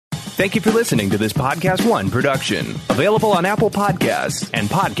Thank you for listening to this Podcast One production. Available on Apple Podcasts and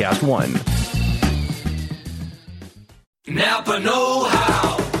Podcast One. Napa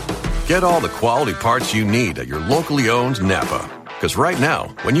know-how. Get all the quality parts you need at your locally owned Napa. Because right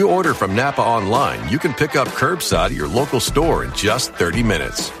now, when you order from Napa online, you can pick up curbside at your local store in just 30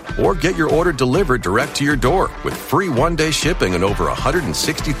 minutes. Or get your order delivered direct to your door with free one-day shipping and over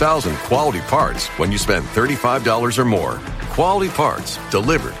 160,000 quality parts when you spend $35 or more. Quality parts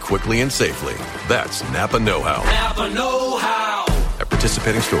delivered quickly and safely. That's Napa know-how. Napa know-how. At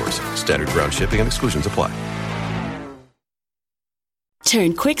participating stores, standard ground shipping and exclusions apply.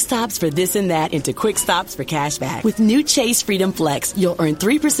 Turn quick stops for this and that into quick stops for cash back. With new Chase Freedom Flex, you'll earn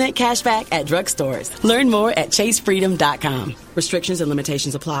 3% cash back at drugstores. Learn more at chasefreedom.com. Restrictions and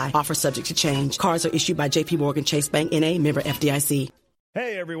limitations apply. Offer subject to change. Cards are issued by J.P. Morgan Chase Bank N.A., member FDIC.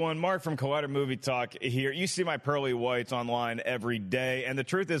 Hey everyone, Mark from Collider Movie Talk here. You see my pearly whites online every day, and the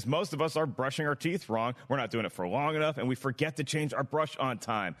truth is most of us are brushing our teeth wrong. We're not doing it for long enough, and we forget to change our brush on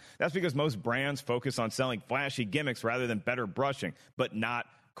time. That's because most brands focus on selling flashy gimmicks rather than better brushing, but not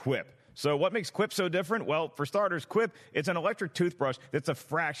Quip. So what makes Quip so different? Well, for starters, Quip, it's an electric toothbrush that's a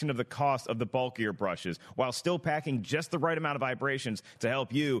fraction of the cost of the bulkier brushes, while still packing just the right amount of vibrations to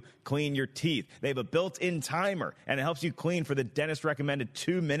help you clean your teeth. They have a built-in timer, and it helps you clean for the dentist-recommended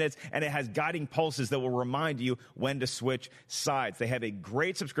 2 minutes, and it has guiding pulses that will remind you when to switch sides. They have a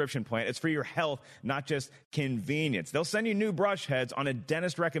great subscription plan. It's for your health, not just convenience. They'll send you new brush heads on a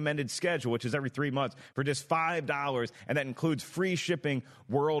dentist-recommended schedule, which is every 3 months, for just $5, and that includes free shipping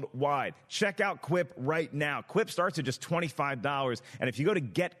worldwide. Check out Quip right now. Quip starts at just $25, and if you go to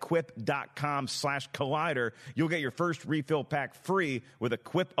getquip.com/collider, you'll get your first refill pack free with a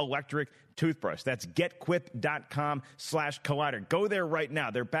Quip electric toothbrush. That's getquip.com/collider. Go there right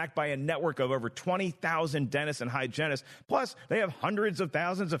now. They're backed by a network of over 20,000 dentists and hygienists. Plus, they have hundreds of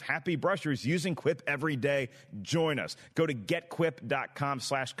thousands of happy brushers using Quip every day. Join us. Go to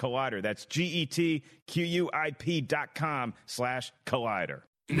getquip.com/collider. That's GETQUIP.com/collider.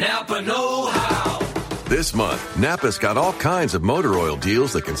 Napa know-how. This month, Napa's got all kinds of motor oil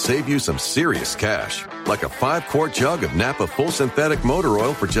deals that can save you some serious cash. Like a 5-quart jug of Napa full synthetic motor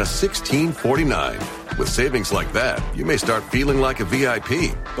oil for just $16.49. With savings like that, you may start feeling like a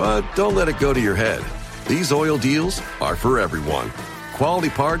VIP. But don't let it go to your head. These oil deals are for everyone.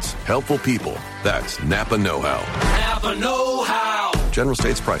 Quality parts, helpful people. That's Napa know-how. Napa know-how. General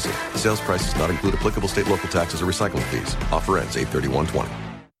States pricing. Sales prices not include applicable state, local taxes, or recycling fees. Offer ends 8/31/20.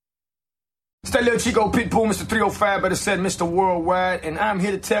 It's that little Chico Pitbull, Mr. 305, better said Mr. Worldwide, and I'm here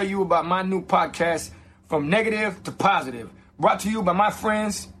to tell you about my new podcast, From Negative to Positive, brought to you by my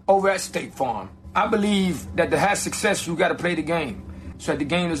friends over at State Farm. I believe that to have success, you got to play the game, so that the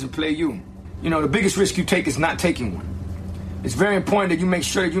game doesn't play you. You know, the biggest risk you take is not taking one. It's very important that you make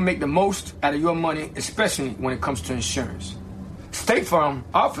sure that you make the most out of your money, especially when it comes to insurance. State Farm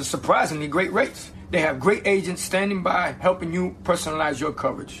offers surprisingly great rates. They have great agents standing by helping you personalize your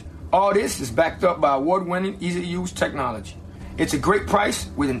coverage. All this is backed up by award-winning, easy-to-use technology. It's a great price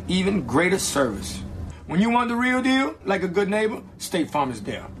with an even greater service. When you want the real deal, like a good neighbor, State Farm is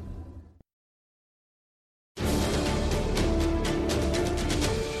there.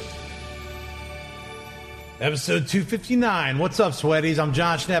 Episode 259. What's up, Sweaties? I'm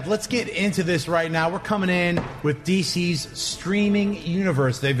John Schnepp. Let's get into this right now. We're coming in with DC's streaming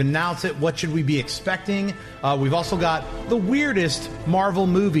universe. They've announced it. What should we be expecting? We've also got the weirdest Marvel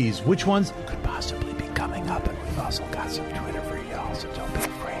movies. Which ones could possibly be coming up? And we've also got some Twitter for y'all, so don't be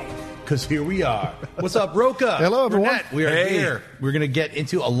afraid. Because here we are. What's up, Rocha? Hello, everyone. Burnett, we are here. We're going to get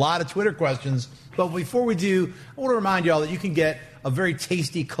into a lot of Twitter questions. But before we do, I want to remind y'all that you can get a very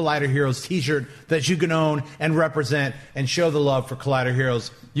tasty Collider Heroes t-shirt that you can own and represent and show the love for Collider Heroes.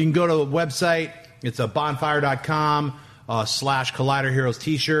 You can go to the website. It's a bonfire.com /Collider Heroes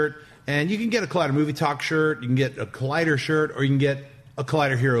t-shirt. And you can get a Collider Movie Talk shirt. You can get a Collider shirt, or you can get a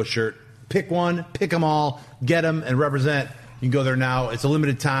Collider Heroes shirt. Pick one, pick them all, get them, and represent. You can go there now. It's a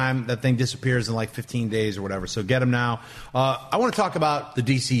limited time. That thing disappears in like 15 days or whatever, so get them now. I want to talk about the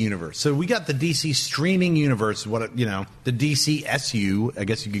DC universe. So we got the DC streaming universe, the DCSU, I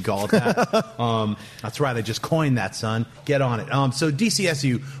guess you could call it that. That's right, I just coined that, son. Get on it. So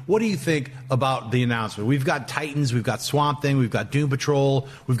DCSU, what do you think about the announcement? We've got Titans, we've got Swamp Thing, we've got Doom Patrol,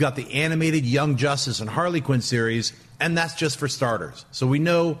 we've got the animated Young Justice and Harley Quinn series, and that's just for starters. So we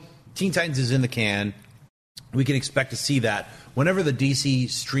know Teen Titans is in the can. We can expect to see that whenever the DC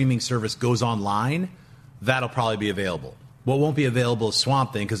streaming service goes online, that'll probably be available. What won't be available is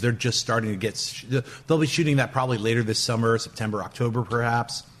Swamp Thing, because they're just starting to they'll be shooting that probably later this summer, September, October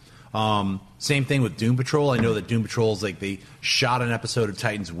perhaps. Same thing with Doom Patrol. I know that Doom Patrol's like they shot an episode of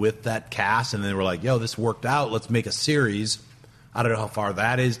Titans with that cast, and they were like, "Yo, this worked out. Let's make a series." I don't know how far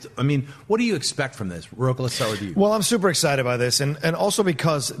that is. I mean, what do you expect from this? Roka, let's start with you. Well, I'm super excited by this, and also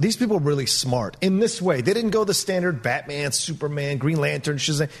because these people are really smart in this way. They didn't go the standard Batman, Superman, Green Lantern,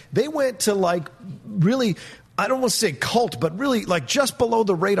 Shazam. They went to like really, I don't want to say cult, but really like just below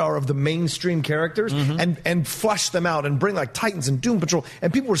the radar of the mainstream characters and flush them out and bring like Titans and Doom Patrol.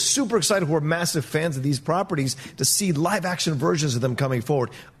 And people were super excited who are massive fans of these properties to see live action versions of them coming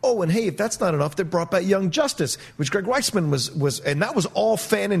forward. Oh, and hey, if that's not enough, they brought back Young Justice, which Greg Weisman was and that was all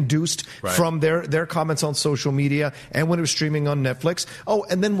fan-induced from their comments on social media and when it was streaming on Netflix. Oh,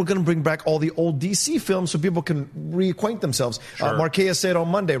 and then we're going to bring back all the old DC films so people can reacquaint themselves. Sure. Markeia said on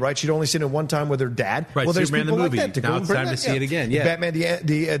Monday, right, she'd only seen it one time with her dad. Right, well, there's Superman people the movie. Like that to now it's time to see it again. Yeah. Batman,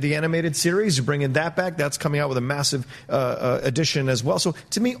 the animated series, you're bringing that back. That's coming out with a massive edition as well. So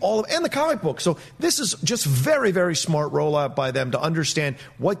to me, and the comic book. So this is just very, very smart rollout by them to understand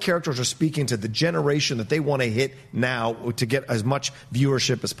what characters are speaking to the generation that they want to hit now to get as much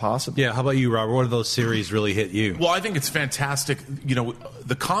viewership as possible. Yeah, how about you, Robert? What of those series really hit you? Well, I think it's fantastic. You know,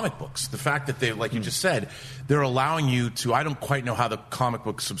 the comic books, the fact that they, like you just said, they're allowing you to, I don't quite know how the comic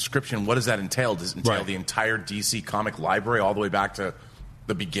book subscription, what does that entail? Does it entail the entire DC comic library all the way back to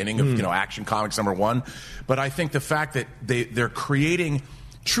the beginning of, Action Comics #1? But I think the fact that they're creating,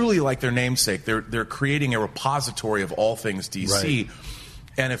 truly like their namesake, they're creating a repository of all things DC. Right.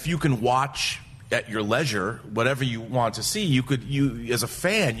 And if you can watch at your leisure whatever you want to see, you as a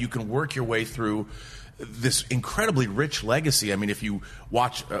fan, you can work your way through this incredibly rich legacy. I mean, if you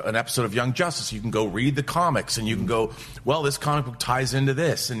watch an episode of Young Justice, you can go read the comics and you can go, well, this comic book ties into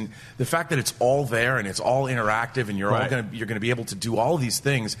this. And the fact that it's all there and it's all interactive and you're going to be able to do all these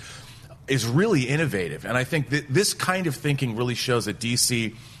things is really innovative. And I think that this kind of thinking really shows that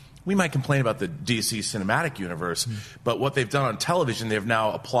DC, we might complain about the DC cinematic universe, but what they've done on television, they've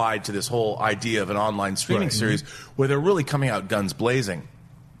now applied to this whole idea of an online streaming series where they're really coming out guns blazing.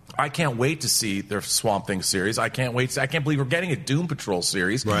 I can't wait to see their Swamp Thing series. I can't believe we're getting a Doom Patrol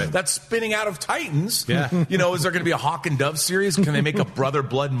series. Right. That's spinning out of Titans. Yeah. Is there going to be a Hawk and Dove series? Can they make a Brother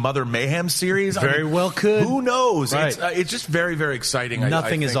Blood and Mother Mayhem series? Very well could. Who knows? Right. It's just very, very exciting.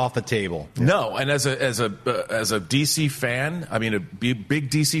 Nothing is off the table. No, and as a DC fan, I mean a big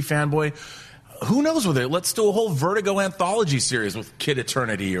DC fanboy, who knows with it? Let's do a whole Vertigo anthology series with Kid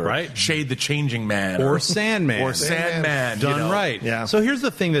Eternity or Shade the Changing Man. Or Sandman. Or Sandman. Done right. Yeah. So here's the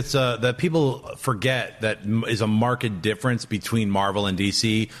thing that people forget that is a marked difference between Marvel and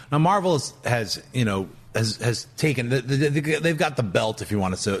DC. Now, Marvel has taken, they've got the belt, if you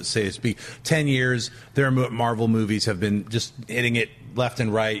want to say to speak. 10 years, their Marvel movies have been just hitting it left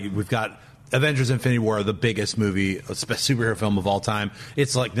and right. We've got Avengers Infinity War, the biggest movie, a superhero film of all time.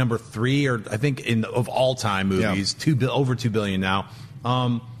 It's like number 3, or I think of all time movies, over $2 billion now.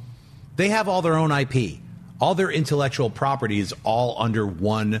 They have all their own IP. All their intellectual property is all under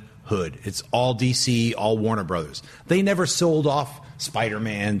one hood. It's all DC, all Warner Brothers. They never sold off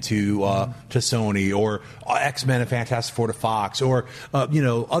Spider-Man to Sony, or X-Men and Fantastic Four to Fox, or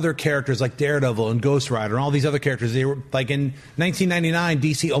other characters like Daredevil and Ghost Rider and all these other characters. They were like in 1999,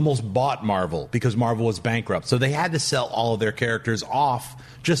 DC almost bought Marvel because Marvel was bankrupt, so they had to sell all of their characters off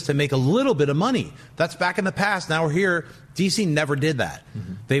just to make a little bit of money. That's back in the past. Now we're here. DC never did that.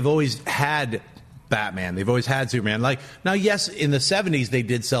 They've always had Batman. They've always had Superman. Now, yes, in the 70s, they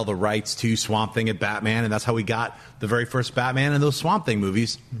did sell the rights to Swamp Thing and Batman, and that's how we got the very first Batman and those Swamp Thing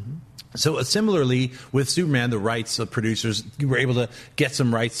movies. So similarly, with Superman, the rights of producers, you were able to get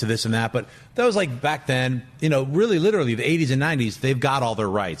some rights to this and that. But that was like back then, really literally the 80s and 90s, they've got all their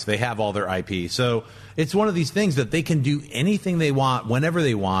rights. They have all their IP. So it's one of these things that they can do anything they want, whenever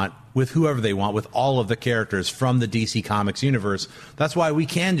they want, with whoever they want, with all of the characters from the DC Comics universe. That's why we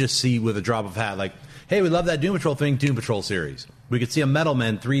can just see with a drop of a hat, like, hey, we love that Doom Patrol thing, Doom Patrol series. We could see a Metal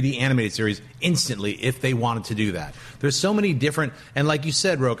Men 3D animated series instantly if they wanted to do that. There's so many different, and like you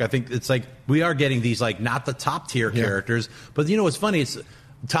said, Roke, I think it's like we are getting these, like, not the top tier characters, but what's funny? It's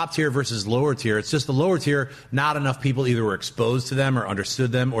top tier versus lower tier. It's just the lower tier, not enough people either were exposed to them or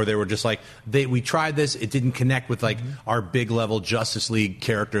understood them, or they were just like, we tried this, it didn't connect with like our big level Justice League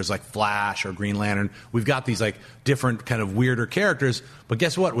characters like Flash or Green Lantern. We've got these like different kind of weirder characters, But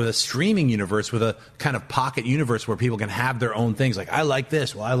guess what? With a streaming universe, with a kind of pocket universe where people can have their own things, like I like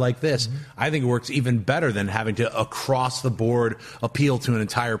this, well, I like this. I think it works even better than having to across the board appeal to an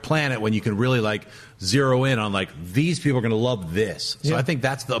entire planet when you can really like zero in on like these people are going to love this. So I think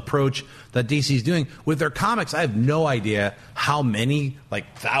that's the approach that DC is doing with their comics. I have no idea how many,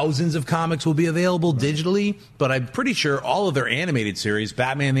 like thousands of comics will be available digitally, but I'm pretty sure all of their animated series,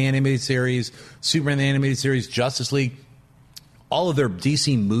 Batman the animated series, Superman the animated series, Justice League, all of their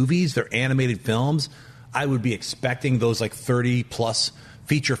DC movies, their animated films, I would be expecting those like 30 plus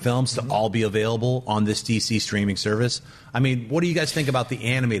feature films to all be available on this DC streaming service. I mean, what do you guys think about the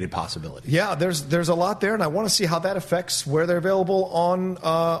animated possibility? Yeah, there's a lot there, and I want to see how that affects where they're available on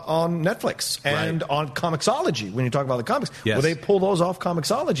Netflix and on Comixology. When you talk about the comics, will they pull those off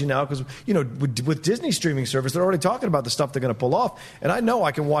Comixology now? Because with Disney streaming service, they're already talking about the stuff they're going to pull off, and I know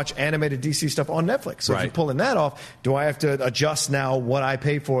I can watch animated DC stuff on Netflix. So if you're pulling that off, do I have to adjust now what I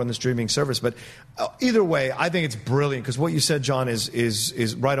pay for in the streaming service? But either way, I think it's brilliant because what you said, John,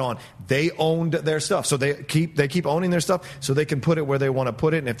 is right on. They owned their stuff, so they keep owning their stuff, so they can put it where they want to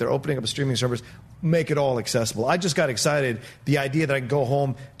put it. And if they're opening up a streaming service, make it all accessible. I just got excited the idea that I can go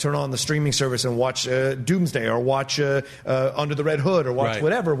home, turn on the streaming service, and watch Doomsday or watch Under the Red Hood or watch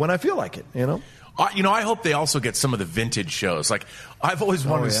whatever when I feel like it. I hope they also get some of the vintage shows. Like, I've always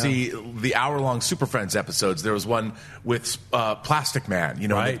wanted to see the hour-long Super Friends episodes. There was one with Plastic Man,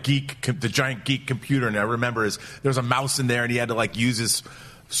 the giant geek computer. And I remember there was a mouse in there, and he had to like use his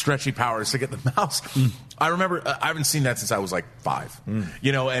stretchy powers to get the mouse. I remember I haven't seen that since I was like 5.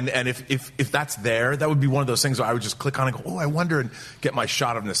 And if that's there, that would be one of those things where I would just click on and go, oh, I wonder, and get my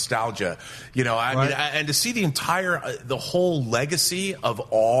shot of nostalgia. I mean, and to see the whole legacy of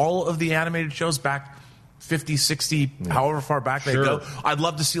all of the animated shows back 50, 60, however far back they go. I'd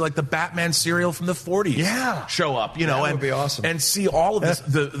love to see like the Batman serial from the 40s show up, that would be awesome. And see all of this,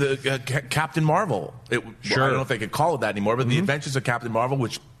 the Captain Marvel. I don't know if they could call it that anymore, but the Adventures of Captain Marvel,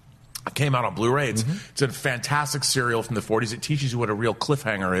 which came out on Blu-ray. It's a fantastic serial from the 40s. It teaches you what a real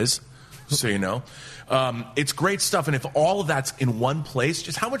cliffhanger is, so you know. It's great stuff, and if all of that's in one place,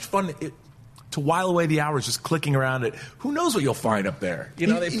 just how much fun to while away the hours just clicking around it. Who knows what you'll find up there?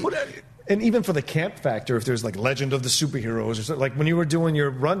 They put it. And even for the camp factor, if there's like Legend of the Superheroes or something, like when you were doing your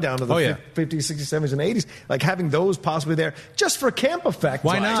rundown of the 50s, 60s, 70s, and 80s, like having those possibly there just for camp effect.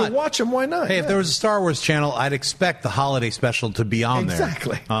 Why not? To watch them, why not? Hey, if there was a Star Wars channel, I'd expect the holiday special to be on there.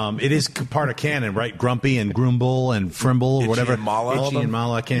 Exactly. It is part of canon, right? Grumpy and Groomble and Frimble or whatever. Itchy and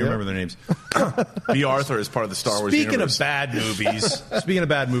Mala. I can't remember their names. B. Arthur is part of the Star Wars universe. Speaking of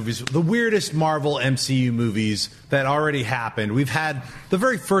bad movies, the weirdest Marvel MCU movies that already happened. We've had the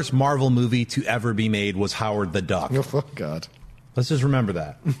very first Marvel movie to ever be made was Howard the Duck. Oh, God. Let's just remember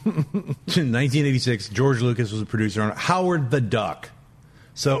that. In 1986, George Lucas was a producer on Howard the Duck.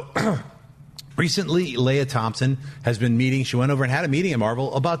 So recently, Leah Thompson has been meeting. She went over and had a meeting at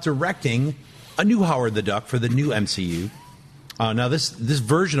Marvel about directing a new Howard the Duck for the new MCU. Now, this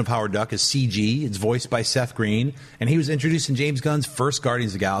version of Howard Duck is CG. It's voiced by Seth Green, and he was introduced in James Gunn's first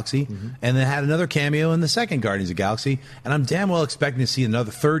Guardians of the Galaxy, and then had another cameo in the second Guardians of the Galaxy. And I'm damn well expecting to see another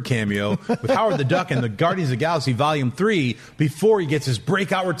third cameo with Howard the Duck in the Guardians of the Galaxy Volume 3 before he gets his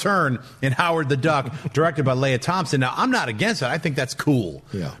breakout return in Howard the Duck, directed by Leah Thompson. Now, I'm not against it. I think that's cool.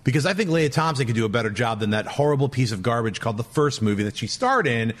 Yeah. Because I think Leah Thompson could do a better job than that horrible piece of garbage called the first movie that she starred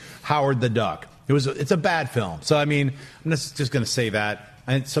in, Howard the Duck. It's a bad film. So, I mean, I'm just going to say that.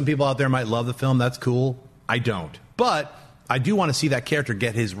 And some people out there might love the film. That's cool. I don't. But I do want to see that character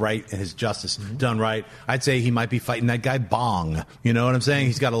get his right and his justice done right. I'd say he might be fighting that guy Bong. You know what I'm saying?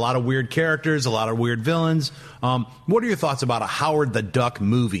 He's got a lot of weird characters, a lot of weird villains. What are your thoughts about a Howard the Duck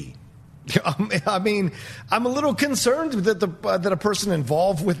movie? I mean, I'm a little concerned that a person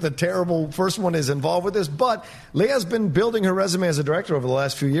involved with the terrible first one is involved with this, but Leah's been building her resume as a director over the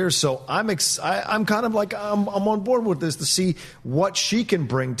last few years, so I'm kind of like I'm on board with this to see what she can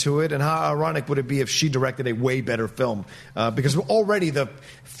bring to it, and how ironic would it be if she directed a way better film, because already the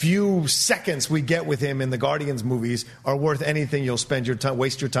few seconds we get with him in the Guardians movies are worth anything you'll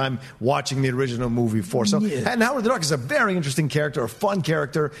waste your time watching the original movie for. So, and Howard the Duck is a very interesting character, a fun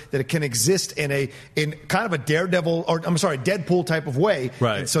character that it can exist in kind of a Deadpool type of way.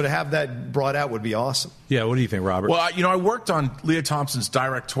 Right. And so to have that brought out would be awesome. Yeah. What do you think, Robert? Well, I worked on Leah Thompson's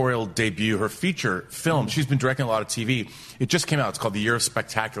directorial debut, her feature film. She's been directing a lot of TV. It just came out. It's called The Year of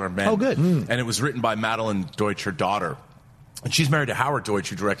Spectacular Men. Oh, good. And it was written by Madeline Deutsch, her daughter. And she's married to Howard Deutsch,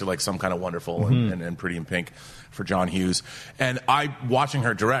 who directed like Some Kind of Wonderful and Pretty in Pink for John Hughes. And watching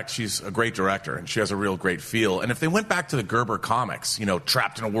her direct, she's a great director, and she has a real great feel. And if they went back to the Gerber comics,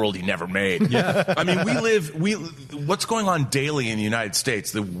 trapped in a world he never made. Yeah. I mean, what's going on daily in the United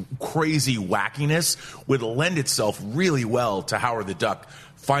States, the crazy wackiness would lend itself really well to Howard the Duck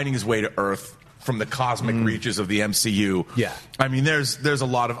finding his way to Earth from the cosmic reaches of the MCU. Yeah. I mean, there's a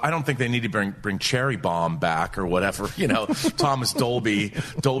lot of... I don't think they need to bring Cherry Bomb back or whatever, Thomas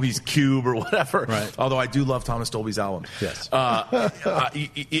Dolby's Cube or whatever. Right. Although I do love Thomas Dolby's album. Yes. I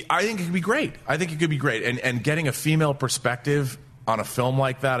think it could be great. And getting a female perspective on a film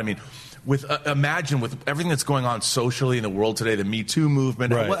like that, I mean... imagine with everything that's going on socially in the world today, the Me Too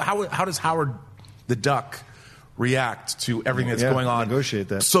movement, right. how does Howard the Duck react to everything that's going on negotiate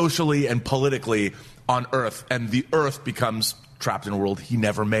that socially and politically on Earth, and the Earth becomes trapped in a world he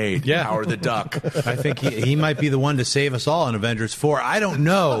never made? Yeah. Howard the Duck. I think he might be the one to save us all in Avengers 4. I don't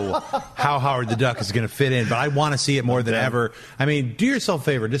know how Howard the Duck is going to fit in, but I want to see it more than ever. I mean, do yourself a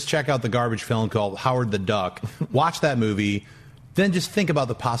favor. Just check out the garbage film called Howard the Duck. Watch that movie. Then just think about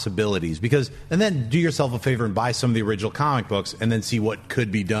the possibilities, and then do yourself a favor and buy some of the original comic books and then see what could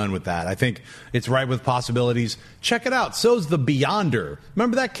be done with that. I think it's right with possibilities. Check it out. So's the Beyonder.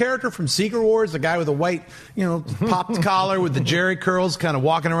 Remember that character from Secret Wars, the guy with the white, popped collar with the Jerry curls kind of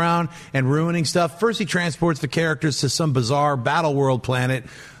walking around and ruining stuff? First he transports the characters to some bizarre Battle World planet.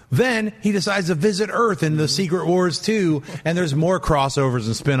 Then he decides to visit Earth in the Secret Wars 2, and there's more crossovers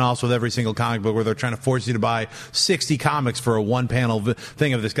and spin-offs with every single comic book where they're trying to force you to buy 60 comics for a one-panel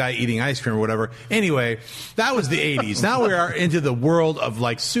thing of this guy eating ice cream or whatever. Anyway, that was the 80s. Now we are into the world of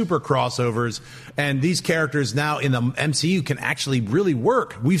like super crossovers, and these characters now in the MCU can actually really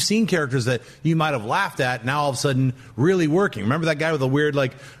work. We've seen characters that you might have laughed at now all of a sudden really working. Remember that guy with a weird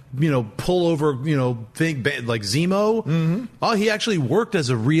pull over, thing like Zemo? Mm-hmm. Oh, he actually worked as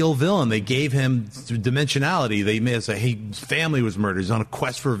a real villain. They gave him dimensionality. They made us say, hey, his family was murdered. He's on a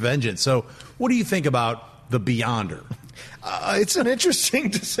quest for vengeance. So what do you think about the Beyonder? It's an interesting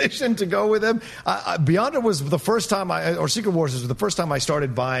decision to go with him. Beyonder was the first time or Secret Wars was the first time I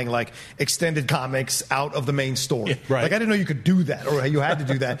started buying like extended comics out of the main store. Yeah, right. Like I didn't know you could do that or you had to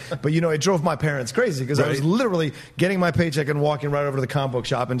do that. But it drove my parents crazy because I was literally getting my paycheck and walking right over to the comic book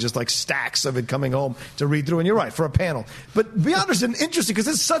shop and just like stacks of it coming home to read through. And you're right, for a panel. But Beyonder's interesting because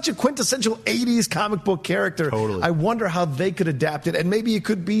it's such a quintessential 80s comic book character. Totally. I wonder how they could adapt it, and maybe it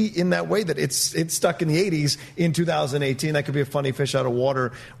could be in that way that it's stuck in the 80s in 2018. That could be a funny fish out of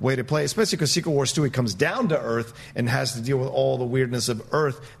water way to play, especially because Secret Wars 2, he comes down to Earth and has to deal with all the weirdness of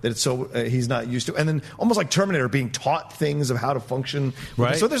Earth that it's so he's not used to. And then almost like Terminator, being taught things of how to function.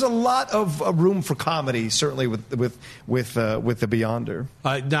 Right. So there's a lot of room for comedy, certainly with the Beyonder.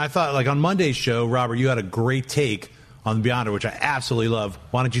 Now I thought, like on Monday's show, Robert, you had a great take on the Beyonder, which I absolutely love.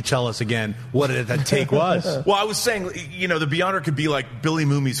 Why don't you tell us again what that take was? Well, I was saying, the Beyonder could be like Billy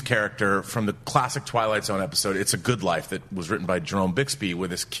Mooney's character from the classic Twilight Zone episode, It's a Good Life, that was written by Jerome Bixby, where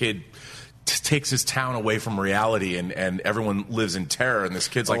this kid takes his town away from reality and everyone lives in terror. And this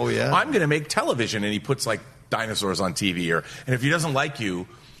kid's like, I'm going to make television. And he puts like dinosaurs on TV. And if he doesn't like you,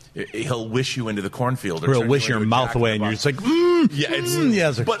 he'll wish you into the cornfield. Or he'll wish your mouth away, and you're just like,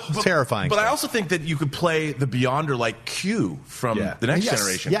 it's terrifying. But I also think that you could play the Beyonder like Q from The Next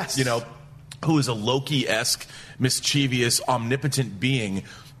Generation. Yes. Who is a Loki-esque, mischievous, omnipotent being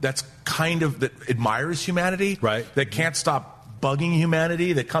that admires humanity, right? That can't stop bugging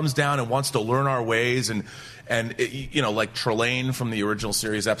humanity, that comes down and wants to learn our ways, and like Trelane from the original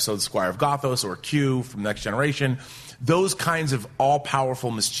series episode Squire of Gothos, or Q from Next Generation. Those kinds of all-powerful,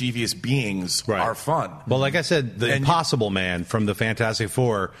 mischievous beings are fun. Well, like I said, the Impossible Man from the Fantastic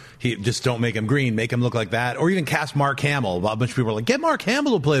Four, he just don't make him green, make him look like that. Or even cast Mark Hamill. A bunch of people are like, get Mark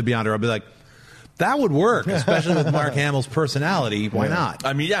Hamill to play Beyonder. I'll be like, that would work, especially with Mark Hamill's personality. Why not?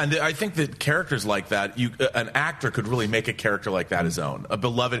 I mean, and I think that characters like that, an actor could really make a character like that his own. A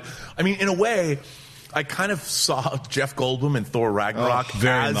beloved. I mean, in a way, I kind of saw Jeff Goldblum in Thor Ragnarok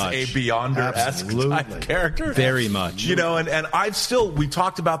as a Beyonder-esque type character. Very much. And we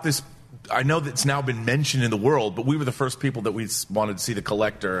talked about this. I know that's now been mentioned in the world, but we were the first people that we wanted to see the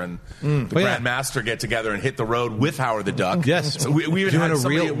Collector and the Grandmaster get together and hit the road with Howard the Duck. Yes. So we even had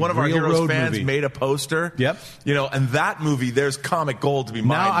one of our Heroes fans movie. made a poster. Yep. And that movie, there's comic gold to be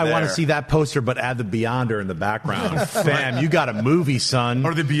mined. Now I want to see that poster, but add the Beyonder in the background. Fam, you got a movie, son.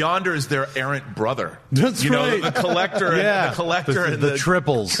 Or the Beyonder is their errant brother. That's right. The Collector and the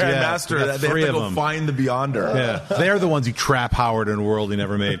triples. Grandmaster. Yeah, they have to go find the Beyonder. Yeah. They're the ones who trap Howard in a world he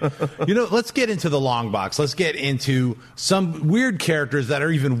never made. let's get into the long box. Let's get into some weird characters that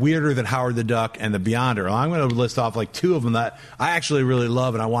are even weirder than Howard the Duck and the Beyonder. I'm going to list off like 2 of them that I actually really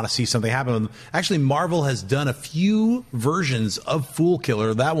love and I want to see something happen with them. Actually, Marvel has done a few versions of Fool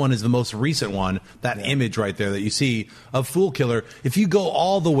Killer. That one is the most recent one, that image right there that you see of Fool Killer. If you go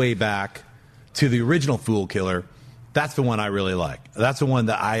all the way back to the original Fool Killer, that's the one I really like. That's the one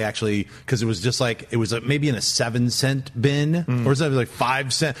that I actually, because it was just like, it was maybe in a 7-cent bin, or something like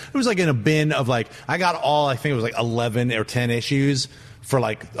 5 cent. It was like in a bin of like, I got all, I think it was like 11 or 10 issues for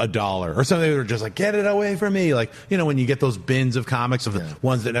like $1 or something. They were just like, get it away from me. Like, when you get those bins of comics of the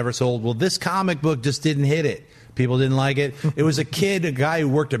ones that never sold. Well, this comic book just didn't hit it. People didn't like it. It was a guy who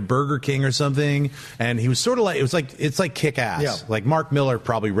worked at Burger King or something, and he was sort of like, it's like Kick-Ass. Yeah. Like Mark Miller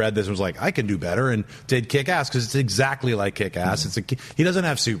probably read this and was like, I can do better, and did Kick-Ass because it's exactly like Kick-Ass. He doesn't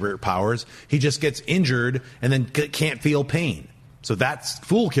have superpowers. He just gets injured and then can't feel pain. So that's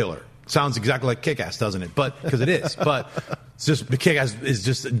Fool Killer. Sounds exactly like Kick-Ass, doesn't it? But because it is, but it's just the Kick-Ass is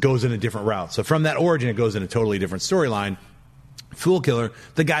just goes in a different route. So from that origin, it goes in a totally different storyline. Fool Killer,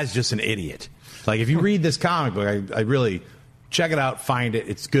 the guy's just an idiot. Like, if you read this comic book, I really check it out, find it.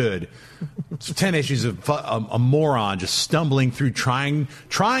 It's good. It's 10 issues of a moron just stumbling through trying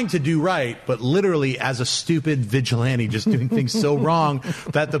to do right, but literally as a stupid vigilante just doing things so wrong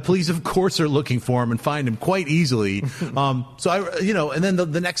that the police, of course, are looking for him and find him quite easily. So and then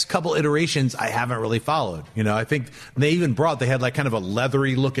the next couple iterations I haven't really followed. I think they had like kind of a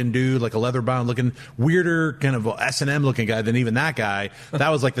leathery looking dude, like a leather bound looking, weirder kind of S&M looking guy than even that guy. That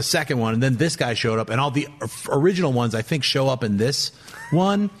was like the second one. And then this guy showed up, and all the original ones I think show up in this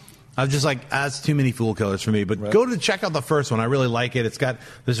one. I was just like, that's too many Fool Killers for me. But go to check out the first one. I really like it. It's got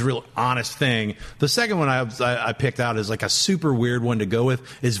this real honest thing. The second one I picked out is like a super weird one to go with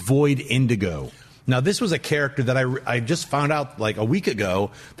is Void Indigo. Now, this was a character that I just found out like a week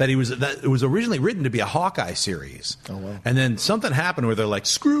ago that it was originally written to be a Hawkeye series. Oh, wow. And then something happened where they're like,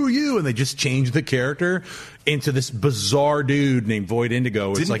 screw you, and they just changed the character into this bizarre dude named Void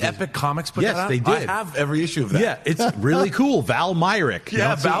Indigo. Didn't Epic Comics put that out? Yes, they did. I have every issue of that. Yeah, it's really cool. Val Myrick.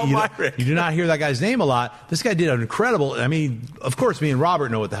 Yeah, Val Myrick. You do not hear that guy's name a lot. This guy did an incredible, of course, me and Robert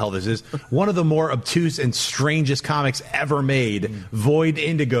know what the hell this is. One of the more obtuse and strangest comics ever made, Void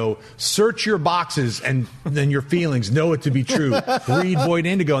Indigo. Search your boxes and then your feelings. Know it to be true. Read Void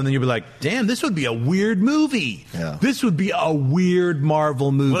Indigo, and then you'll be like, damn, this would be a weird movie. Yeah. This would be a weird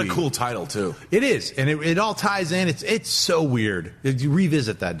Marvel movie. What a cool title, too. It is, and it all ties in. It's so weird. You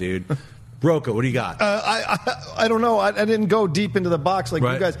revisit that, dude. Rocco, what do you got? I don't know. I didn't go deep into the box like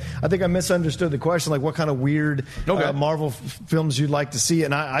you guys. I think I misunderstood the question, like what kind of weird Marvel films you'd like to see.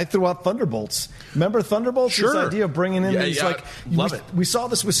 And I threw out Thunderbolts. Remember Thunderbolts? Sure. This idea of bringing in these love it. We saw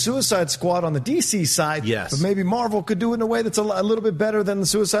this with Suicide Squad on the DC side. Yes. But maybe Marvel could do it in a way that's a little bit better than the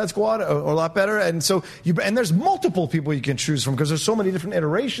Suicide Squad, or a lot better. And so and there's multiple people you can choose from because there's so many different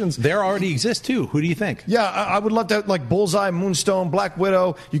iterations. There already exist too. Who do you think? Yeah, I would love to have, like Bullseye, Moonstone, Black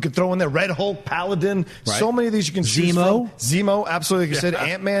Widow. You could throw in there Red Hulk, Paladin. Right. So many of these you can choose from. Zemo, absolutely. Like you said,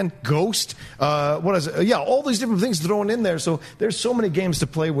 Ant-Man, Ghost. What is it? Yeah, all these different things thrown in there. So there's so many games to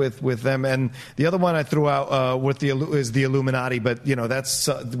play with them. And the other one I threw out is the Illuminati, but that's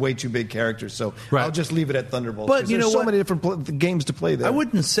way too big characters. So I'll just leave it at Thunderbolts. But there's so many different games to play there. I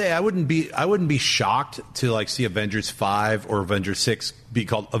wouldn't be shocked to like see Avengers 5 or Avengers 6 be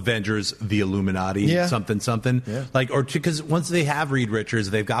called Avengers the Illuminati, something. Yeah. Like, or because once they have Reed Richards,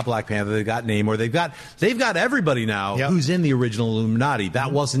 they've got Black Panther, they've got Namor, they've got everybody now who's in the original Illuminati.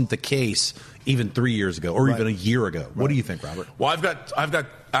 That wasn't the case even 3 years ago or even a year ago. What do you think, Robert? Well, I've got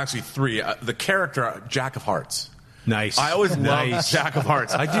actually 3. The character Jack of Hearts. Nice. I always love Jack of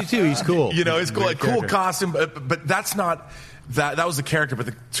Hearts. I do too. He's cool. He's cool. A cool costume, but that's not. That was the character, but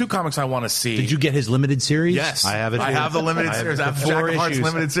the 2 comics I want to see. Did you get his limited series? Yes, I have it. I have the limited series. I have Jack of Hearts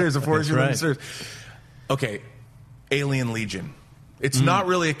limited series, the 4-issue limited series. Okay, Alien Legion. It's not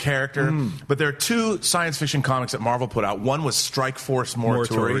really a character, but there are 2 science fiction comics that Marvel put out. One was Strike Force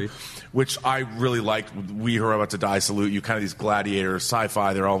Morituri, which I really liked. We Who Are About to Die salute you. Kind of these gladiators,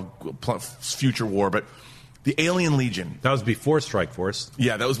 sci-fi. They're all future war, but. The Alien Legion. That was before Strike Force.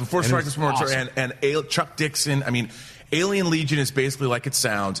 Yeah, that was before Strike Force. Awesome. And Chuck Dixon. I mean, Alien Legion is basically like it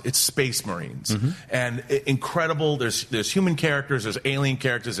sounds. It's Space Marines. And incredible. There's human characters. There's alien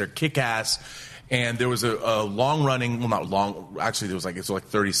characters. They're kick-ass. And there was a long-running, well, not long, actually there was like, it's like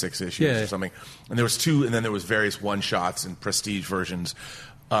 36 issues or something. And there was 2, and then there was various one-shots and prestige versions.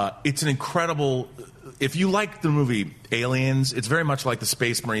 It's an incredible... If you like the movie Aliens, it's very much like the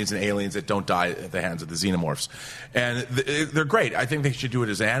Space Marines and aliens that don't die at the hands of the xenomorphs. And they're great. I think they should do it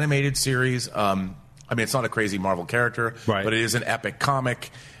as an animated series. I mean, it's not a crazy Marvel character, but it is an epic comic.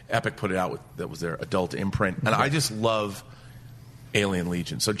 Epic put it out that was their adult imprint, and I just love Alien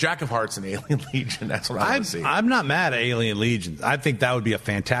Legion. So Jack of Hearts and Alien Legion, that's what I want to see. I'm not mad at Alien Legion. I think that would be a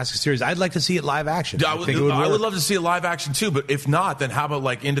fantastic series. I'd like to see it live action. I would love to see it live action too, but if not, then how about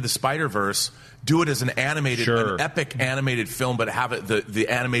like Into the Spider-Verse, do it as an animated, an epic animated film, but have it the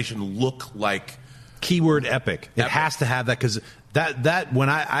animation look like... Keyword epic. It has to have that, because that when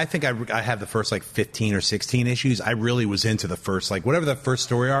I think I have the first like 15 or 16 issues, I really was into the first, like whatever the first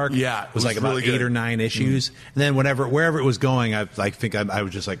story arc was like about really 8 or 9 issues. And then wherever it was going, I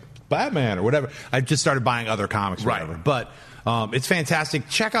was just like Batman or whatever. I just started buying other comics or whatever. But it's fantastic.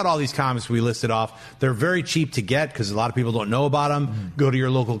 Check out all these comics we listed off. They're very cheap to get because a lot of people don't know about them. Go to your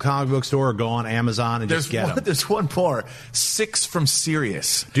local comic book store or go on Amazon and just get them. There's one more. 6 from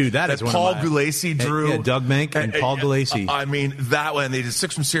Sirius. Dude, that is one Paul of my... Gulacy drew. Yeah, Doug Mink and Paul Gulacy. I mean, that one. They did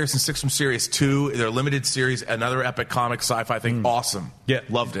 6 from Sirius and 6 from Sirius 2. Their limited series, another epic comic sci-fi thing. Awesome. Yeah.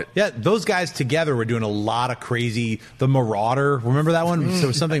 Loved it. Yeah, those guys together were doing a lot of crazy... The Marauder. Remember that one?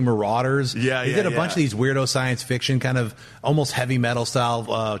 So something Marauders. They did a bunch of these weirdo science fiction kind of almost heavy metal style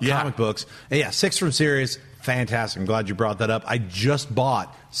comic books. And 6 from Sirius, fantastic. I'm glad you brought that up. I just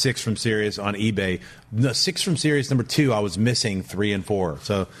bought 6 from Sirius on eBay. The 6 from Sirius number 2, I was missing 3 and 4.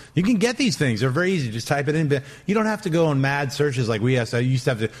 So you can get these things. They're very easy. Just type it in. You don't have to go on mad searches like we have. So I used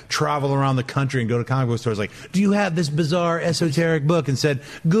to have to travel around the country and go to comic book stores like, do you have this bizarre esoteric book? And said,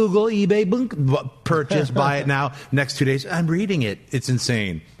 Google, eBay, purchase, buy it now. Next 2 days, I'm reading it. It's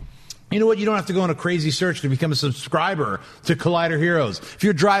insane. You know what? You don't have to go on a crazy search to become a subscriber to Collider Heroes. If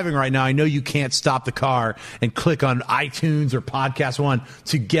you're driving right now, I know you can't stop the car and click on iTunes or Podcast One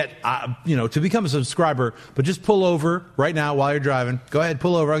to get, to become a subscriber. But just pull over right now while you're driving. Go ahead,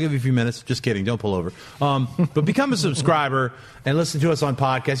 pull over. I'll give you a few minutes. Just kidding. Don't pull over. But become a subscriber and listen to us on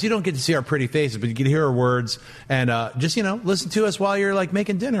podcasts. You don't get to see our pretty faces, but you get to hear our words. And just, listen to us while you're like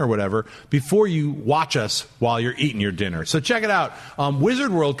making dinner or whatever before you watch us while you're eating your dinner. So check it out.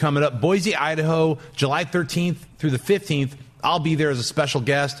 Wizard World coming up. Boise, Idaho, July 13th through the 15th. I'll be there as a special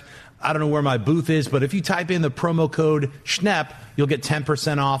guest. I don't know where my booth is, but if you type in the promo code SCHNEP, you'll get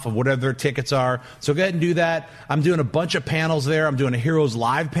 10% off of whatever their tickets are. So go ahead and do that. I'm doing a bunch of panels there. I'm doing a Heroes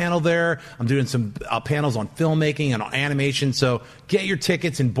Live panel there. I'm doing some panels on filmmaking and on animation. So get your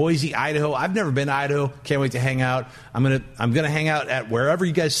tickets in Boise, Idaho. I've never been to Idaho. Can't wait to hang out. I'm gonna hang out at wherever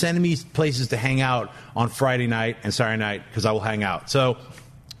you guys send me places to hang out on Friday night and Saturday night, because I will hang out. So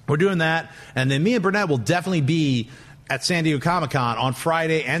we're doing that. And then me and Burnett will definitely be at San Diego Comic-Con on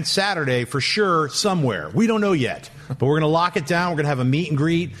Friday and Saturday for sure somewhere. We don't know yet, but we're going to lock it down. We're going to have a meet and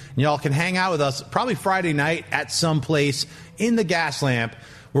greet, and y'all can hang out with us probably Friday night at some place in the Gas Lamp.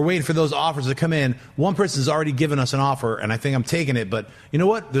 We're waiting for those offers to come in. One person's already given us an offer, and I think I'm taking it. But you know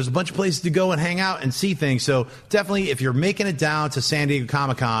what? There's a bunch of places to go and hang out and see things. So definitely, if you're making it down to San Diego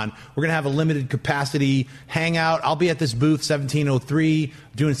Comic-Con, we're going to have a limited capacity hangout. I'll be at this booth, 1703,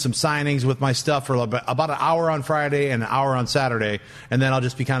 doing some signings with my stuff for about an hour on Friday and an hour on Saturday. And then I'll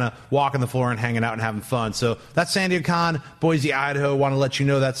just be kind of walking the floor and hanging out and having fun. So that's San Diego Con, Boise, Idaho. Want to let you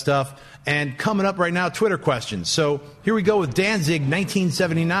know that stuff. And coming up right now, Twitter questions. So here we go with Danzig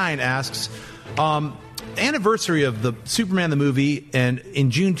 1979 asks, anniversary of the Superman the movie, and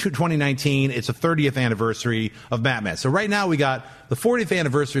in June 2019, it's a 30th anniversary of Batman. So right now we got the 40th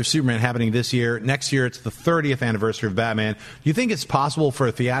anniversary of Superman happening this year. Next year, it's the 30th anniversary of Batman. Do you think it's possible for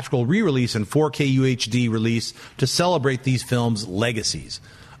a theatrical re-release and 4K UHD release to celebrate these films' legacies?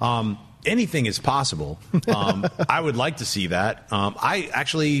 Anything is possible. I would like to see that. I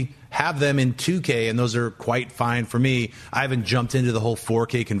actually have them in 2K, and those are quite fine for me. I haven't jumped into the whole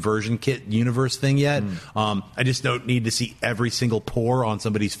 4K conversion kit universe thing yet. I just don't need to see every single pore on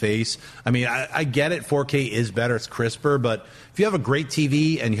somebody's face. I mean, I get it. 4K is better. It's crisper. But if you have a great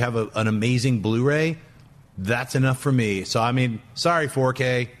TV and you have an amazing Blu-ray, that's enough for me. So, I mean, sorry,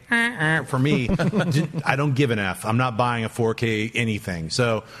 4K. For me, I don't give an F. I'm not buying a 4K anything.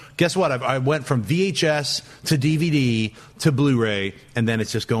 So guess what? I went from VHS to DVD to Blu-ray, and then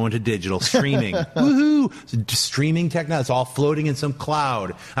it's just going to digital streaming. Woohoo! Streaming technology. It's all floating in some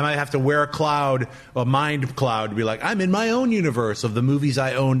cloud. I might have to wear a mind cloud, to be like, I'm in my own universe of the movies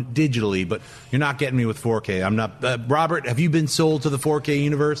I own digitally, but you're not getting me with 4K. I'm not. Robert, have you been sold to the 4K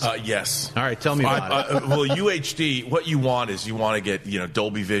universe? Yes. All right, tell me about it. Well, UHD, what you want is you want to get,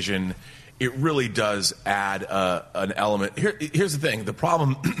 Dolby Vision. It really does add an element. Here's the thing. The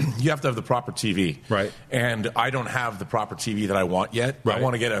problem, you have to have the proper TV. Right. And I don't have the proper TV that I want yet. Right. I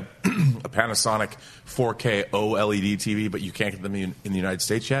want to get a Panasonic 4K OLED TV, but you can't get them in the United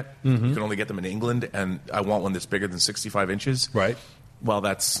States yet. Mm-hmm. You can only get them in England, and I want one that's bigger than 65 inches. Right. Well,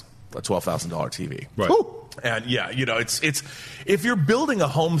 that's a $12,000 TV. Right. Woo! And yeah, it's if you're building a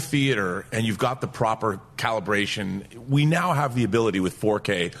home theater and you've got the proper calibration, we now have the ability with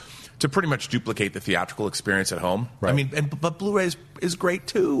 4K to pretty much duplicate the theatrical experience at home. Right. I mean, but Blu-ray is great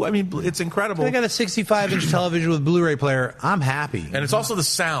too. I mean, it's incredible. I got a 65-inch television with Blu-ray player. I'm happy. And it's also the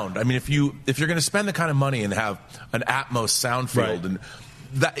sound. I mean, if you're going to spend the kind of money and have an Atmos sound field, and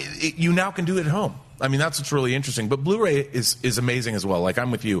you now can do it at home. I mean, that's what's really interesting. But Blu-ray is amazing as well. Like, I'm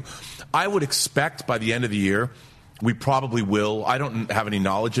with you. I would expect by the end of the year, we probably will. I don't have any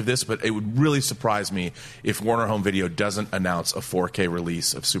knowledge of this, but it would really surprise me if Warner Home Video doesn't announce a 4K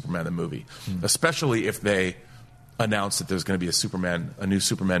release of Superman the movie, especially if they announce that there's going to be a new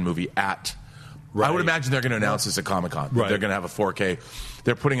Superman movie at. Right. I would imagine they're going to announce this at Comic-Con. Right. They're going to have a 4K.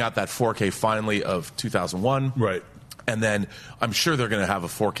 They're putting out that 4K finally of 2001. Right. And then I'm sure they're going to have a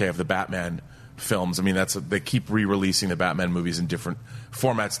 4K of the Batman films. I mean, they keep re-releasing the Batman movies in different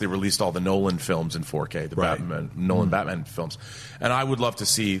formats. They released all the Nolan films in 4K, the Nolan Batman films. And I would love to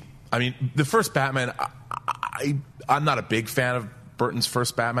see, I mean, the first Batman, I'm not a big fan of Burton's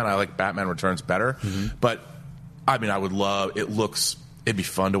first Batman. I like Batman Returns better. But, I mean, I would love, it'd be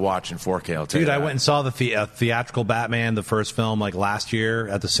fun to watch in 4K, I'll tell you. Dude, I went and saw the theatrical Batman, the first film, like last year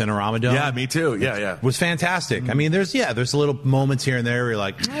at the Cinerama Dome. Yeah, me too. Yeah. It was fantastic. I mean, there's little moments here and there where you're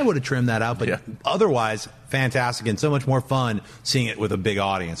like, I would have trimmed that out, but otherwise, fantastic and so much more fun seeing it with a big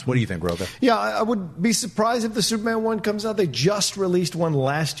audience. What do you think, Roka? Yeah, I would be surprised if the Superman one comes out. They just released one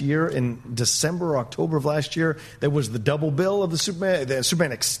last year in December or October of last year. There was the double bill of the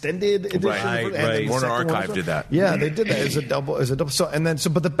Superman Extended Edition. Right. Warner Archive did that. Yeah, they did that as a double.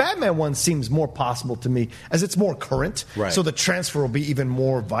 But the Batman one seems more possible to me as it's more current. Right. So the transfer will be even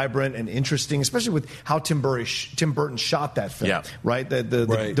more vibrant and interesting, especially with how Tim Burton shot that film. Yeah. Right.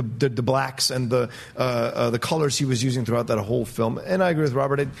 The blacks and the colors he was using throughout that whole film. And I agree with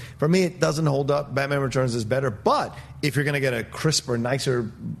Robert. For me, it doesn't hold up. Batman Returns is better. But if you're going to get a crisper,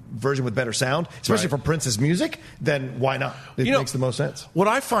 nicer version with better sound, especially for Prince's music, then why not? It makes the most sense. What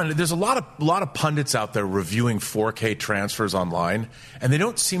I find, there's a lot of pundits out there reviewing 4K transfers online, and they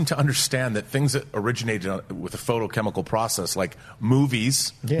don't seem to understand that things that originated with a photochemical process, like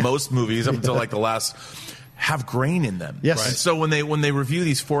movies, most movies up until like the last, have grain in them. Yes. Right? So when they review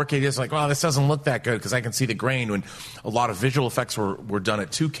these 4K, it's like, well, this doesn't look that good because I can see the grain. When a lot of visual effects were done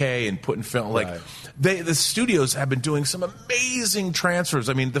at 2K and put in film, the studios have been doing some amazing transfers.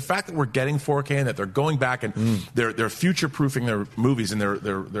 I mean, the fact that we're getting 4K and that they're going back and they're future proofing their movies and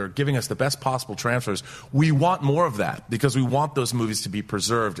they're giving us the best possible transfers. We want more of that because we want those movies to be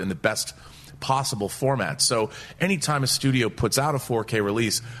preserved in the best possible format. So anytime a studio puts out a 4K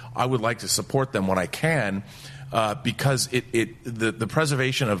release, I would like to support them when I can, because the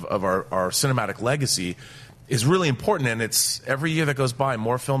preservation of our cinematic legacy is really important. And it's every year that goes by,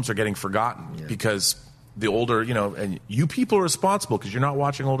 more films are getting forgotten because the older, and you people are responsible because you're not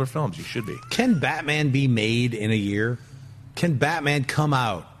watching older films. You should be. Can Batman be made in a year? Can Batman come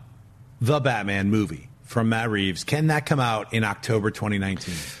out, the Batman movie from Matt Reeves, can that come out in October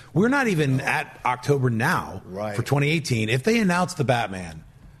 2019? We're not even at October now for 2018. If they announce the Batman,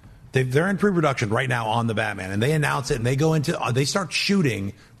 they're in pre-production right now on the Batman, and they announce it, and they start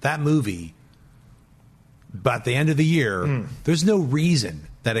shooting that movie. But at the end of the year, there's no reason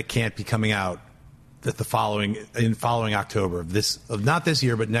that it can't be coming out the following October of not this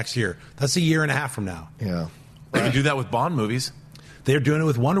year, but next year. That's a year and a half from now. Yeah, they can do that with Bond movies. They're doing it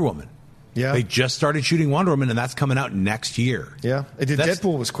with Wonder Woman. Yeah, they just started shooting Wonder Woman, and that's coming out next year. Yeah,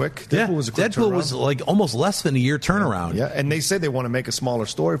 Deadpool was quick. Deadpool was like almost less than a year turnaround. Yeah, and they say they want to make a smaller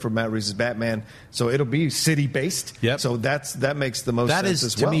story for Matt Reeves' Batman, so it'll be city based. Yep. So that makes the most sense as well. That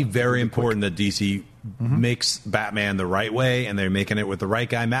is, to me, very important that DC makes Batman the right way, and they're making it with the right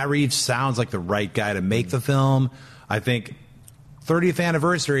guy. Matt Reeves sounds like the right guy to make the film. I think 30th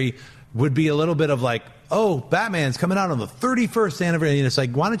anniversary would be a little bit of like, oh, Batman's coming out on the 31st anniversary. And it's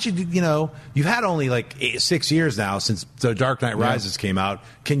like, why don't you, you've had only like 6 years now since The Dark Knight Rises came out.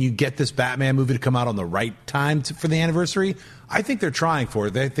 Can you get this Batman movie to come out on the right time for the anniversary? I think they're trying for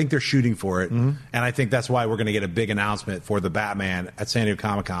it. I think they're shooting for it. And I think that's why we're going to get a big announcement for the Batman at San Diego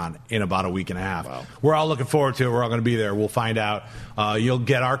Comic-Con in about a week and a half. Wow. We're all looking forward to it. We're all going to be there. We'll find out. You'll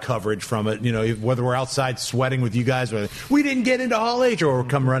get our coverage from it, whether we're outside sweating with you guys, whether we didn't get into Hall H, or we'll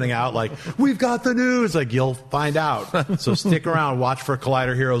come running out like, we've got the news. Like, you'll find out. So stick around. Watch for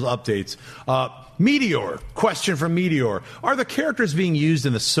Collider Heroes updates. Meteor. Question from Meteor. Are the characters being used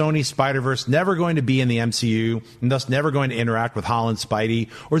in the Sony Spider-Verse never going to be in the MCU and thus never going to interact with Holland's Spidey?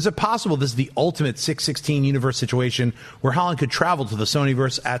 Or is it possible this is the ultimate 616 universe situation where Holland could travel to the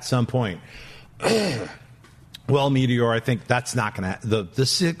Sonyverse at some point? Well, Meteor, I think that's not going to the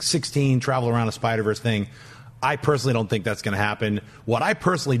 16 travel around a Spider-Verse thing. I personally don't think that's going to happen. What I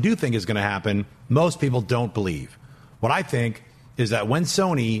personally do think is going to happen, most people don't believe. What I think is that when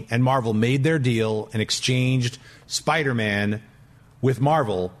Sony and Marvel made their deal and exchanged Spider-Man with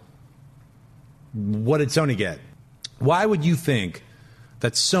Marvel, what did Sony get? Why would you think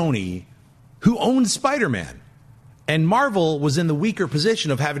that Sony, who owned Spider-Man, and Marvel was in the weaker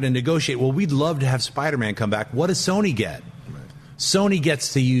position of having to negotiate, well, we'd love to have Spider-Man come back. What does Sony get? Right. Sony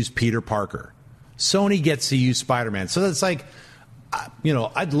gets to use Peter Parker. Sony gets to use Spider-Man. So it's like,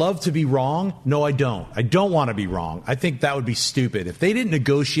 I'd love to be wrong. No, I don't. I don't want to be wrong. I think that would be stupid. If they didn't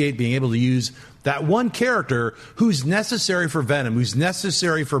negotiate being able to use that one character who's necessary for Venom, who's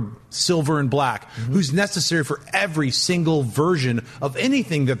necessary for Silver and Black, who's necessary for every single version of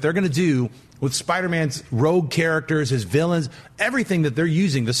anything that they're going to do with Spider-Man's rogue characters, his villains, everything that they're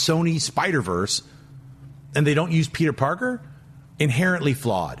using, the Sony Spider-Verse, and they don't use Peter Parker, inherently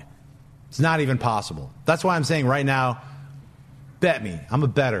flawed. It's not even possible. That's why I'm saying right now, bet me. I'm a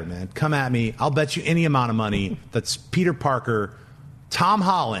bettor, man. Come at me. I'll bet you any amount of money that's Peter Parker, Tom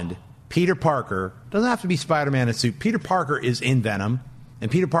Holland, Peter Parker. Doesn't have to be Spider-Man in a suit. Peter Parker is in Venom, and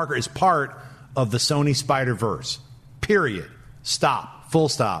Peter Parker is part of the Sony Spider-Verse. Period. Stop. Full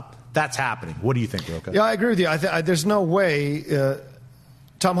stop. That's happening. What do you think, Rocha? Yeah, I agree with you. There's no way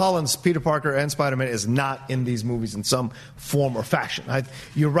Tom Holland's Peter Parker and Spider-Man is not in these movies in some form or fashion.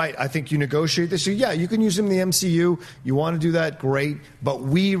 You're right. I think you negotiate this. Yeah, you can use him in the MCU. You want to do that, great. But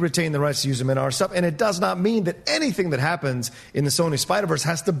we retain the rights to use him in our stuff. And it does not mean that anything that happens in the Sony Spider-Verse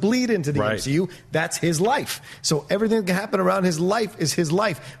has to bleed into the MCU. That's his life. So everything that can happen around his life is his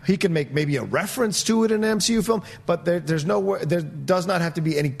life. He can make maybe a reference to it in an MCU film, but there does not have to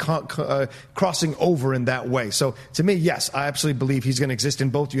be any crossing over in that way. So to me, yes, I absolutely believe he's going to exist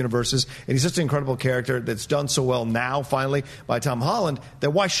in both universes, and he's just an incredible character that's done so well now, finally, by Tom Holland,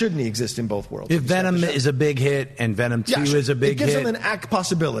 that why shouldn't he exist in both worlds? If Venom is a big hit and Venom 2 is a big hit, it gives them an act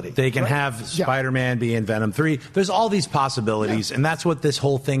possibility. They can have Spider-Man be in Venom 3. There's all these possibilities, and that's what this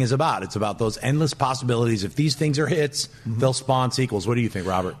whole thing is about. It's about those endless possibilities. If these things are hits, they'll spawn sequels. What do you think,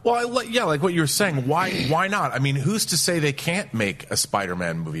 Robert? Well, like what you were saying, why not? I mean, who's to say they can't make a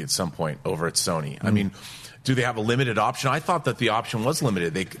Spider-Man movie at some point over at Sony? I mean, do they have a limited option? I thought that the option was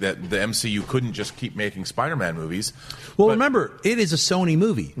limited, that the MCU couldn't just keep making Spider-Man movies. Well, remember, it is a Sony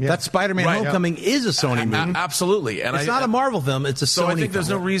movie. Yeah. That Spider-Man Homecoming is a Sony movie. Absolutely. And it's not a Marvel film, it's a Sony film. So I think there's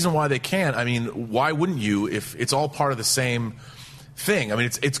no reason why they can't. I mean, why wouldn't you if it's all part of the same thing? I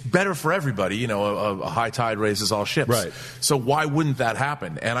mean, it's better for everybody. A high tide raises all ships. Right. So why wouldn't that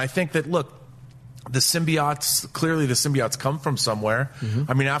happen? And I think that, look, the symbiotes come from somewhere.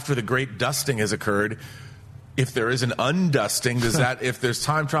 I mean, after the great dusting has occurred, if there is an undusting, if there's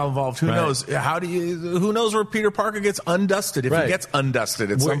time travel involved, who knows? Who knows where Peter Parker gets undusted, if he gets undusted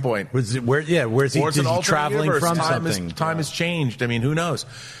at some point? Where's he traveling from something? Time has changed. I mean, who knows?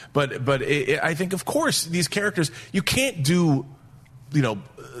 But I think, of course, these characters, you can't do,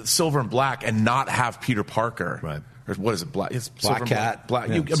 Silver and Black and not have Peter Parker. Right. Or what is it? Black. It's Black Cat.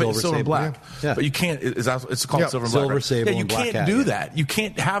 Silver and Black. Yeah. But you can't. It's called Silver and Black. Silver Sable. Yeah, you can't do that. You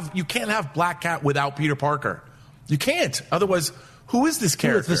can't have Black Cat without Peter Parker. You can't. Otherwise, who is this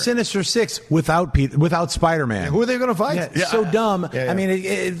character? It's the Sinister Six without Spider-Man. Yeah, who are they going to fight? Yeah, so dumb. I mean,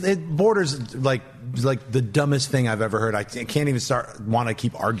 it borders like the dumbest thing I've ever heard. I can't even want to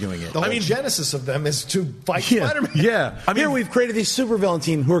keep arguing it. The whole genesis of them is to fight Spider-Man. Yeah. Here we've created these supervillain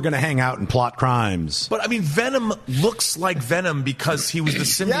team who are going to hang out and plot crimes. But I mean, Venom looks like Venom because he was the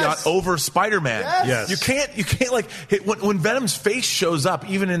symbiote over Spider-Man. Yes. You can't like when Venom's face shows up,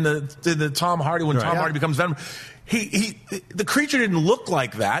 even in the Tom Hardy Tom Hardy becomes Venom. The creature didn't look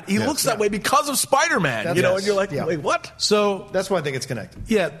like that. He looks that way because of Spider-Man. And you're like, wait, what? So that's why I think it's connected.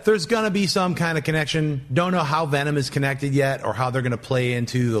 Yeah, there's going to be some kind of connection. Don't know how Venom is connected yet, or how they're going to play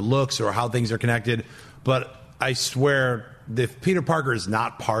into the looks, or how things are connected. But I swear, if Peter Parker is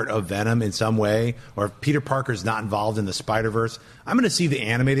not part of Venom in some way, or if Peter Parker is not involved in the Spider-Verse, I'm going to see the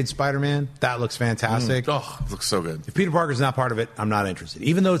animated Spider-Man. That looks fantastic. Oh, it looks so good. If Peter Parker's not part of it, I'm not interested.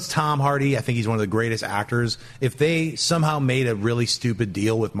 Even though it's Tom Hardy, I think he's one of the greatest actors. If they somehow made a really stupid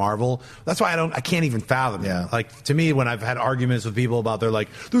deal with Marvel, that's why I can't even fathom it. Like, to me, when I've had arguments with people about, they're like,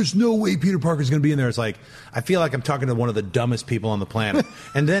 there's no way Peter Parker's going to be in there. It's like, I feel like I'm talking to one of the dumbest people on the planet.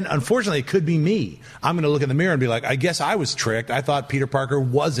 And then, unfortunately, it could be me. I'm going to look in the mirror and be like, I guess I was tricked. I thought Peter Parker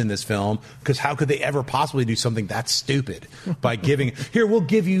was in this film, because how could they ever possibly do something that stupid by giving here, we'll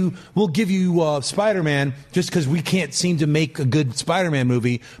give you Spider-Man just because we can't seem to make a good Spider-Man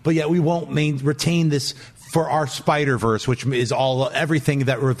movie, but yet we won't retain this for our Spider-Verse, which is everything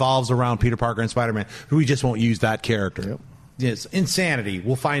that revolves around Peter Parker and Spider-Man. We just won't use that character. Yep. It's insanity.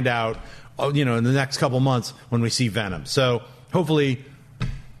 We'll find out, in the next couple months when we see Venom. So hopefully,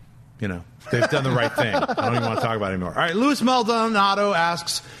 they've done the right thing. I don't even want to talk about it anymore. All right, Luis Maldonado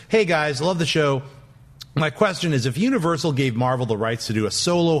asks, hey guys, love the show. My question is, if Universal gave Marvel the rights to do a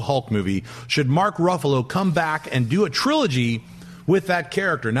solo Hulk movie, should Mark Ruffalo come back and do a trilogy with that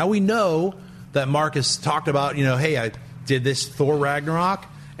character? Now, we know that Mark has talked about, hey, I did this Thor Ragnarok,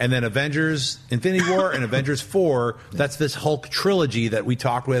 and then Avengers Infinity War and Avengers 4. That's this Hulk trilogy that we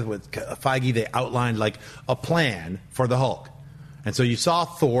talked with Feige. They outlined like a plan for the Hulk. And so you saw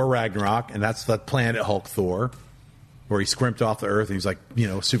Thor Ragnarok, and that's the Planet Hulk Thor, where he scrimped off the earth, and he's like,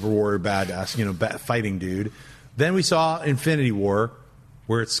 super warrior badass, fighting dude. Then we saw Infinity War,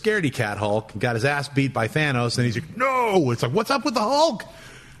 where it's Scaredy Cat Hulk, got his ass beat by Thanos, and he's like, no! It's like, what's up with the Hulk?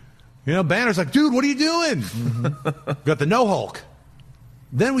 Banner's like, dude, what are you doing? Mm-hmm. Got the no Hulk.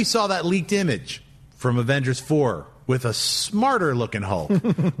 Then we saw that leaked image from Avengers 4 with a smarter looking Hulk,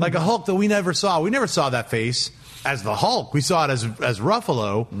 like a Hulk that we never saw. We never saw that face as the Hulk. We saw it as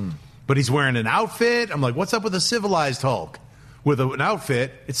Ruffalo. But he's wearing an outfit. I'm like, what's up with a civilized Hulk with an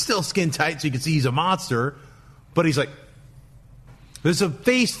outfit? It's still skin tight, so you can see he's a monster. But he's like, there's a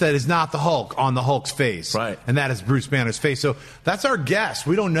face that is not the Hulk on the Hulk's face. Right. And that is Bruce Banner's face. So that's our guess.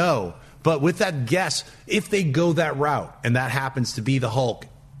 We don't know. But with that guess, if they go that route, and that happens to be the Hulk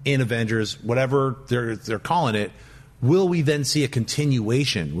in Avengers, whatever they're calling it, will we then see a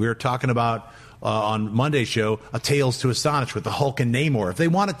continuation? We were talking about on Monday's show, A Tales to Astonish with the Hulk and Namor. If they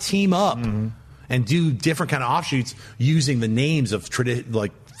want to team up and do different kind of offshoots using the names of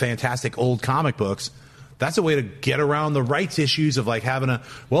fantastic old comic books, that's a way to get around the rights issues of like having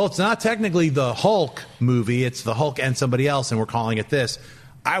it's not technically the Hulk movie, it's the Hulk and somebody else, and we're calling it this.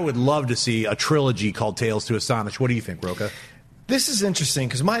 I would love to see a trilogy called Tales to Astonish. What do you think, Rocha? This is interesting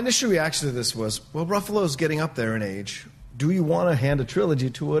because my initial reaction to this was, Ruffalo's getting up there in age. Do you want to hand a trilogy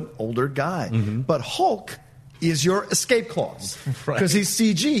to an older guy? Mm-hmm. But Hulk is your escape clause because he's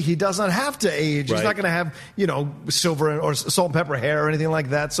CG. He doesn't have to age. Right. He's not going to have, silver or salt and pepper hair or anything like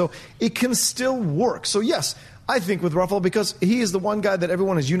that. So it can still work. So yes, I think with Ruffalo, because he is the one guy that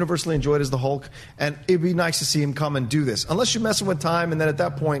everyone has universally enjoyed as the Hulk, and it'd be nice to see him come and do this. Unless you're messing with time, and then at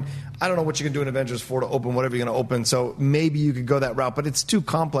that point, I don't know what you can do in Avengers 4 to open whatever you're going to open, so maybe you could go that route, but it's too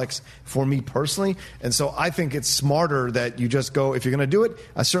complex for me personally, and so I think it's smarter that you just go, if you're going to do it,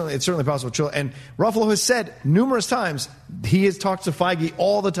 it's certainly possible. And Ruffalo has said numerous times, he has talked to Feige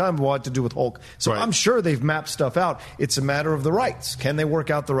all the time about what to do with Hulk, so I'm sure they've mapped stuff out. It's a matter of the rights. Can they work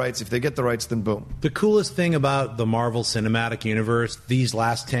out the rights? If they get the rights, then boom. The coolest thing about the Marvel Cinematic Universe these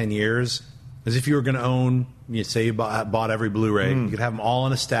last 10 years is if you were going to own, say you bought every Blu-ray, you could have them all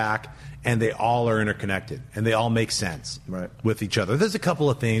in a stack, and they all are interconnected, and they all make sense with each other. There's a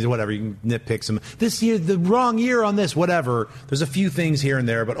couple of things, whatever, you can nitpick some. This year, the wrong year on this, whatever. There's a few things here and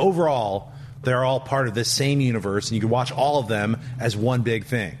there, but overall, they're all part of this same universe, and you can watch all of them as one big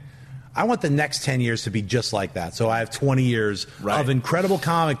thing. I want the next 10 years to be just like that. So I have 20 years of incredible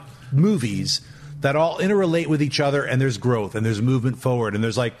comic movies that all interrelate with each other, and there's growth, and there's movement forward, and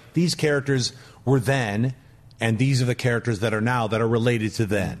there's like, these characters were then, and these are the characters that are now that are related to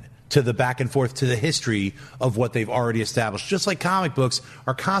then, to the back and forth, to the history of what they've already established. Just like comic books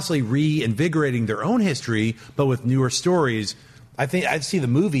are constantly reinvigorating their own history, but with newer stories. I think I'd see the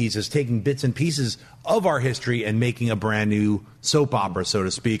movies as taking bits and pieces of our history and making a brand new soap opera, so to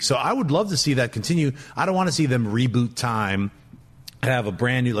speak. So I would love to see that continue. I don't want to see them reboot time, have a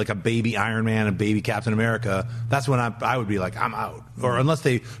brand new, like a baby Iron Man and baby Captain America. That's when I would be like, I'm out. Or unless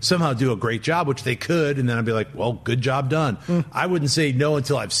they somehow do a great job, which they could, and then I'd be like, well, good job done. I wouldn't say no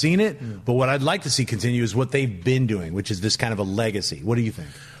until I've seen it, but what I'd like to see continue is what they've been doing, which is this kind of a legacy. What do you think?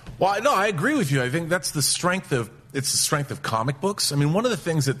 Well, no, I agree with you. I think that's the strength of comic books. I mean, one of the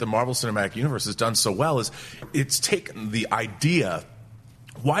things that the Marvel Cinematic Universe has done so well is it's taken the idea.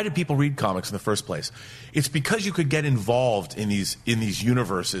 Why did people read comics in the first place? It's because you could get involved in these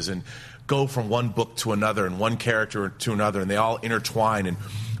universes and go from one book to another and one character to another, and they all intertwine. And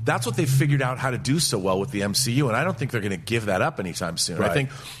that's what they figured out how to do so well with the MCU. And I don't think they're going to give that up anytime soon. Right. I think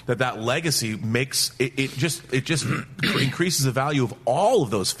that legacy makes it just increases the value of all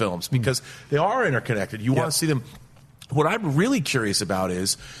of those films because they are interconnected. You want to see them. What I'm really curious about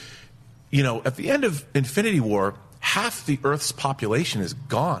is, at the end of Infinity War, half the Earth's population is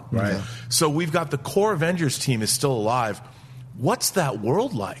gone. Right. So we've got the core Avengers team is still alive. What's that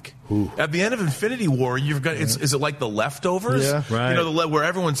world like? Ooh. At the end of Infinity War, you've got is it like the leftovers? Yeah, right. Where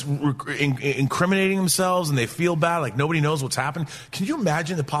everyone's incriminating themselves and they feel bad, like nobody knows what's happened. Can you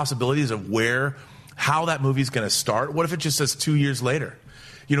imagine the possibilities of where how that movie's going to start? What if it just says 2 years later?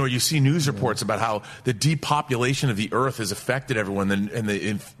 You know, you see news reports about how the depopulation of the Earth has affected everyone, and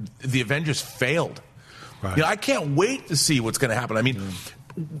the Avengers failed. Right. You know, I can't wait to see what's going to happen. I mean,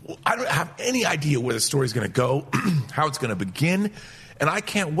 I don't have any idea where the story's going to go, how it's going to begin, and I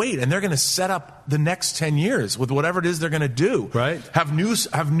can't wait. And they're going to set up the next 10 years with whatever it is they're going to do. Right. Have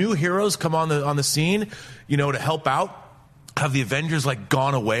new heroes come on the scene, you know, to help out. Have the Avengers like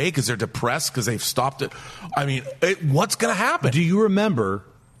gone away because they're depressed because they've stopped it? I mean, what's going to happen? Do you remember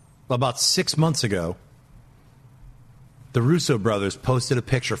about 6 months ago, the Russo brothers posted a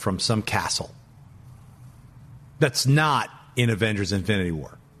picture from some castle that's not in Avengers Infinity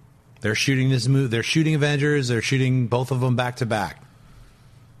War? They're shooting this movie. They're shooting Avengers. They're shooting both of them back to back.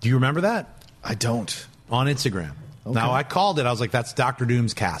 Do you remember that? I don't. On Instagram. Okay. Now, I called it. I was like, that's Dr.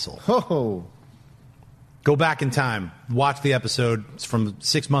 Doom's castle. Oh. Go back in time. Watch the episode. It's from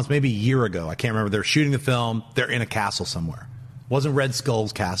 6 months, maybe a year ago. I can't remember. They're shooting the film. They're in a castle somewhere. Wasn't Red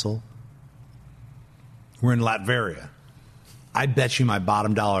Skull's castle. We're in Latveria. I bet you my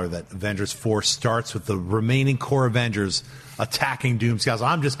bottom dollar that Avengers 4 starts with the remaining core Avengers attacking Doom's castle.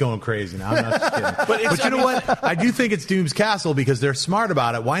 I'm just going crazy now. I'm not just kidding. but you know what? I do think it's Doom's castle because they're smart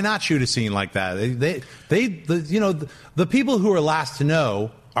about it. Why not shoot a scene like that? The people who are last to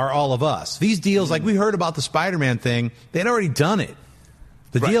know are all of us. These deals, like we heard about the Spider-Man thing, they'd already done it.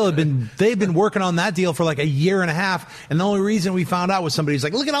 The deal they've been working on that deal for like a year and a half, and the only reason we found out was somebody's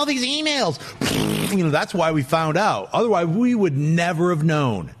like, look at all these emails. You know, that's why we found out. Otherwise, we would never have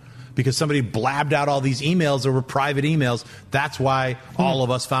known because somebody blabbed out all these emails that were private emails. That's why all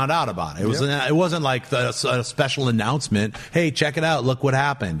of us found out about it. It wasn't like a special announcement. Hey, check it out. Look what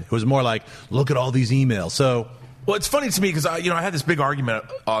happened. It was more like, look at all these emails. So. Well, it's funny to me because I had this big argument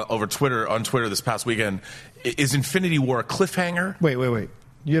on Twitter this past weekend. Is Infinity War a cliffhanger? Wait.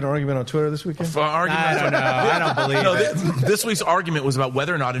 You had an argument on Twitter this weekend? I don't know. I don't believe it. This week's argument was about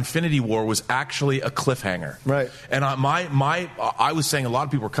whether or not Infinity War was actually a cliffhanger. Right. And I was saying a lot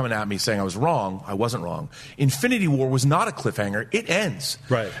of people were coming at me saying I was wrong. I wasn't wrong. Infinity War was not a cliffhanger. It ends.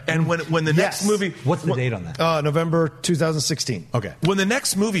 Right. And when the next movie... What's the date on that? November 2016. Okay. When the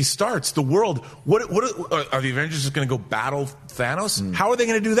next movie starts, the world... What are the Avengers just going to go battle Thanos? How are they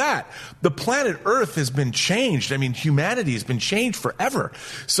going to do that? The planet Earth has been changed. I mean, humanity has been changed forever.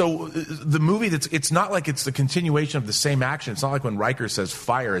 So the movie, it's not like it's the continuation of the same action. It's not like when Riker says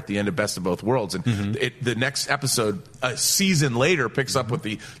fire at the end of Best of Both Worlds, and the next episode, a season later, picks up with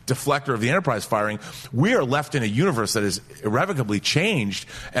the deflector of the Enterprise firing. We are left in a universe that is irrevocably changed,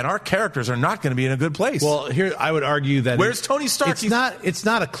 and our characters are not going to be in a good place. Well, here I would argue that where's Tony Stark? It's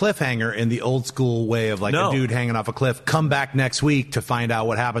not a cliffhanger in the old school way of like a dude hanging off a cliff. Come back next week to find out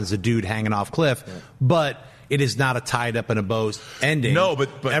what happens to dude hanging off cliff, but. It is not a tied up in a bow ending. No,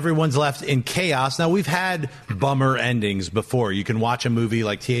 but everyone's left in chaos. Now, we've had bummer endings before. You can watch a movie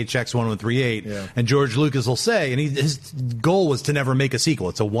like THX 1138, and George Lucas will say, and his goal was to never make a sequel.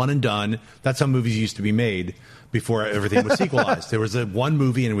 It's a one and done. That's how movies used to be made before everything was sequelized. There was one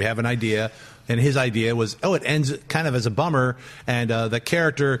movie, and we have an idea, and his idea was, it ends kind of as a bummer, and the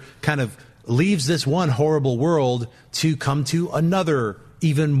character kind of leaves this one horrible world to come to another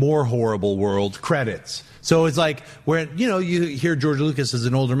even more horrible world. Credits. So it's like where you hear George Lucas as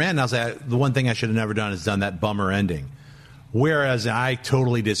an older man now say the one thing I should have never done is done that bummer ending. Whereas I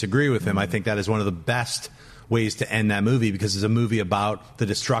totally disagree with him. I think that is one of the best ways to end that movie because it's a movie about the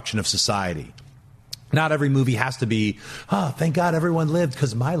destruction of society. Not every movie has to be, thank God everyone lived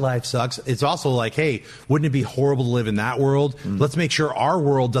because my life sucks. It's also like, hey, wouldn't it be horrible to live in that world? Let's make sure our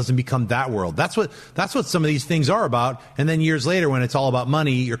world doesn't become that world. That's what some of these things are about. And then years later, when it's all about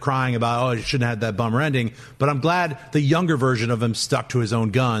money, you're crying about, it shouldn't have had that bummer ending. But I'm glad the younger version of him stuck to his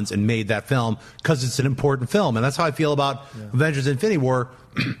own guns and made that film because it's an important film. And that's how I feel about Avengers Infinity War.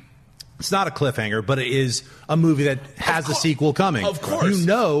 It's not a cliffhanger, but it is a movie that has a sequel coming. Of course. You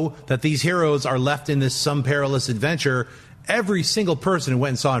know that these heroes are left in this some perilous adventure. Every single person who went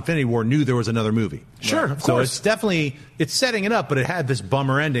and saw Infinity War knew there was another movie. Sure, of course. So it's setting it up, but it had this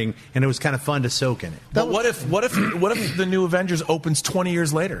bummer ending, and it was kind of fun to soak in it. But what if the new Avengers opens 20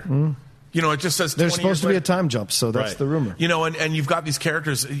 years later? It just says 20 there's supposed to be a time jump, so that's the rumor. And you've got these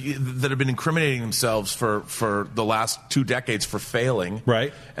characters that have been incriminating themselves for the last 2 decades for failing.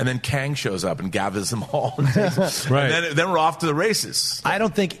 Right. And then Kang shows up and gathers them all. And then we're off to the races. I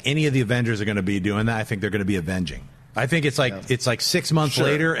don't think any of the Avengers are going to be doing that. I think they're going to be avenging. I think it's like 6 months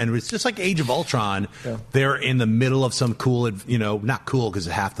later, and it's just like Age of Ultron. Yeah. They're in the middle of some cool, not cool because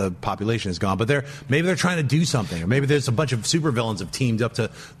half the population is gone, but maybe they're trying to do something, or maybe there's a bunch of supervillains have teamed up to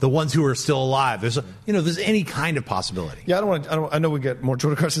the ones who are still alive. There's any kind of possibility. Yeah, I know we get more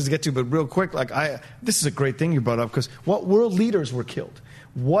Twitter questions to get to, but real quick, this is a great thing you brought up, because what world leaders were killed?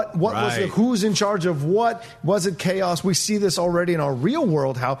 What was it? Who's in charge of what? Was it chaos? We see this already in our real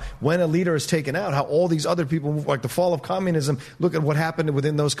world, how when a leader is taken out, how all these other people move, like the fall of communism. Look at what happened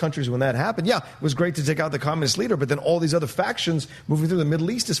within those countries when that happened. Yeah, it was great to take out the communist leader, but then all these other factions moving through the Middle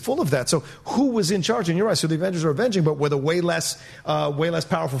East is full of that. So who was in charge? And you're right, so the Avengers are avenging, but with a way less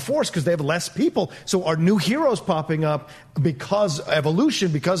powerful force because they have less people. So are new heroes popping up because of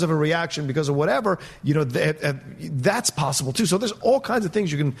evolution, because of a reaction, because of whatever, that's possible too. So there's all kinds of things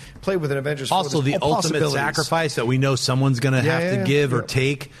you can play with an Avengers. Also, the ultimate sacrifice that we know someone's going to have to give or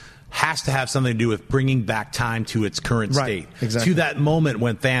take has to have something to do with bringing back time to its current state. Exactly. To that moment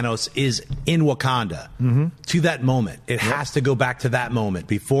when Thanos is in Wakanda. Mm-hmm. To that moment. It has to go back to that moment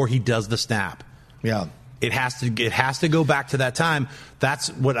before he does the snap. Yeah. It has to go back to that time. That's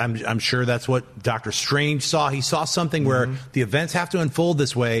what I'm sure that's what Doctor Strange saw. He saw something where the events have to unfold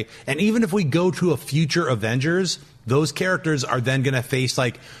this way. And even if we go to a future Avengers, those characters are then going to face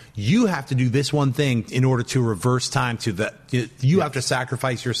you have to do this one thing in order to reverse time to that. You have to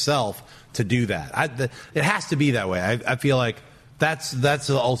sacrifice yourself to do that. It has to be that way. I feel like that's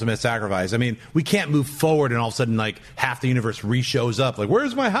the ultimate sacrifice. I mean, we can't move forward and all of a sudden half the universe re-shows up.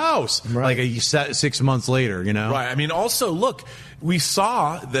 Where's my house? Right. 6 months later, Right. I mean, also, look, we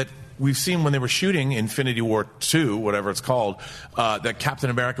saw that. We've seen when they were shooting Infinity War 2, whatever it's called, that Captain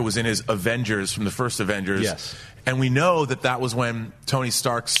America was in his Avengers from the first Avengers. Yes. And we know that was when Tony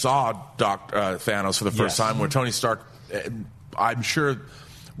Stark saw Thanos for the first time, where Tony Stark, I'm sure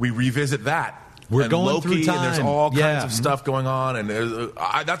we revisit that. We're and going Loki, through time. And there's all kinds of stuff going on. And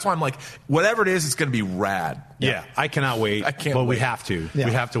that's why I'm like, whatever it is, it's going to be rad. Yeah, I cannot wait. I can't But wait. we have to. Yeah.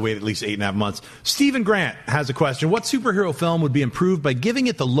 We have to wait at least 8.5 months. Stephen Grant has a question. What superhero film would be improved by giving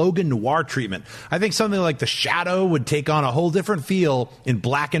it the Logan noir treatment? I think something like The Shadow would take on a whole different feel in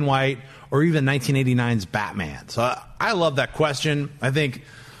black and white, or even 1989's Batman. So I love that question. I think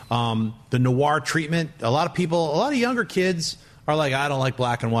the noir treatment, a lot of younger kids are like, I don't like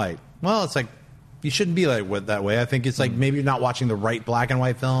black and white. Well, it's like, you shouldn't be that way. I think it's like maybe you're not watching the right black and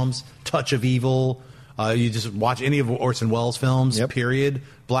white films. Touch of Evil. You just watch any of Orson Welles' films, period.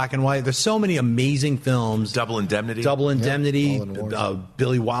 Black and white. There's so many amazing films. Double Indemnity.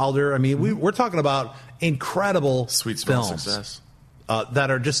 Billy Wilder. I mean, we're talking about incredible Sweet Small films Success.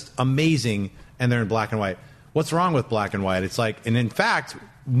 that are just amazing, and they're in black and white. What's wrong with black and white? It's and in fact,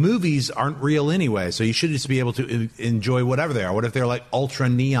 movies aren't real anyway, so you should just be able to enjoy whatever they are. What if they're ultra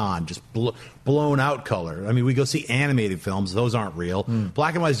neon, just blown out color? I mean, we go see animated films; those aren't real.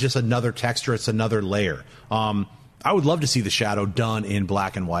 Black and white is just another texture; it's another layer. I would love to see The Shadow done in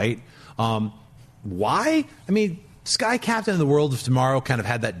black and white. Why? I mean, Sky Captain of the World of Tomorrow kind of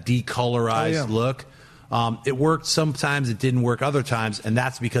had that decolorized look. It worked sometimes, it didn't work other times, and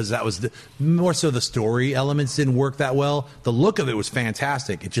that's because that was more so the story elements didn't work that well. The look of it was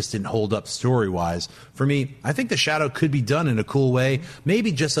fantastic. It just didn't hold up story-wise. For me, I think The Shadow could be done in a cool way.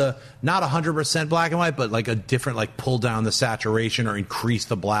 Maybe just not 100% black and white, but a different, pull down the saturation or increase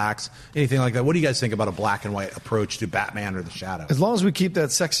the blacks, anything like that. What do you guys think about a black and white approach to Batman or The Shadow? As long as we keep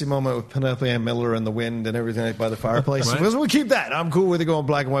that sexy moment with Penelope Ann Miller and the wind and everything by the fireplace, as long as we keep that, I'm cool with it going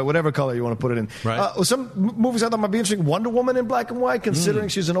black and white, whatever color you want to put it in. Right. Some movies I thought might be interesting. Wonder Woman in black and white, considering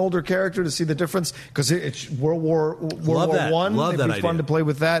she's an older character, to see the difference, because it's World War One. Love that It'd be idea. fun to play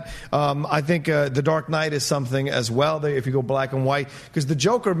with that. I think The Dark Knight is something as well. If you go black and white, because the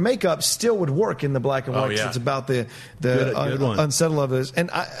Joker makeup still would work in the black and white. Because it's about the Good one. unsettled of this.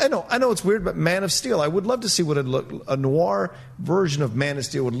 And I know it's weird, but Man of Steel, I would love to see what a noir version of Man of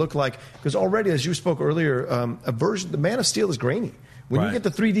Steel would look like. Because already, as you spoke earlier, the Man of Steel is grainy. When you get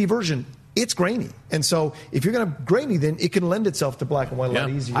the 3D version, it's grainy. And so if you're going to grainy, then it can lend itself to black and white a lot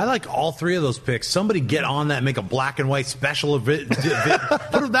easier. I like all three of those picks. Somebody get on that and make a black and white special put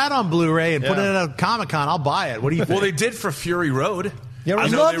that on Blu-ray and put it at a Comic-Con. I'll buy it. What do you think? Well, they did for Fury Road. Yeah, I I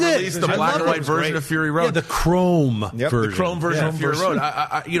loved they it. released the I black and loved it. white It was version great. of Fury Road. Yeah, the chrome version. The chrome version of Fury Road.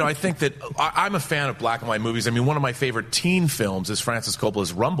 I think that I'm a fan of black and white movies. I mean, one of my favorite teen films is Francis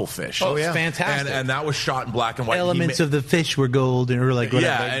Coppola's Rumblefish. Oh, yeah. Fantastic. And that was shot in black and white. Elements of the fish were gold and were red.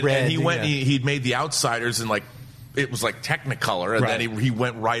 And he went. He'd made The Outsiders and it was like Technicolor, and then he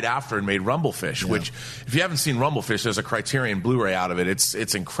went right after and made Rumblefish, which, if you haven't seen Rumblefish, there's a Criterion Blu-ray out of it.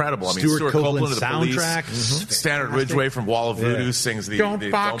 It's incredible. I mean, Stuart Copeland of the soundtrack, Police, Standard Ridgway from Wall of Voodoo sings the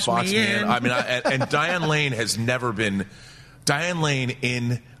Don't Box Me In. I mean, and Diane Lane has never been Diane Lane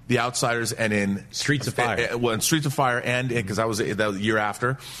in The Outsiders and in Streets of Fire. Well, in Streets of Fire, and because I was the year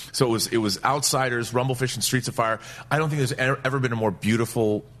after, so it was Outsiders, Rumblefish, and Streets of Fire. I don't think there's ever been a more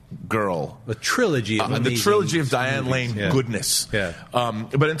beautiful girl. The trilogy of Diane Lane goodness. Yeah.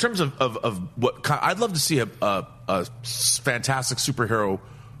 But in terms of what I'd love to see a fantastic superhero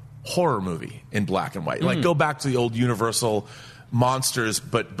horror movie in black and white. Like go back to the old Universal monsters,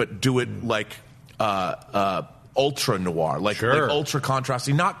 but do it like ultra noir, like ultra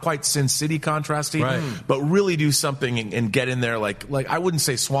contrasty, not quite Sin City contrasty, but really do something and get in there like I wouldn't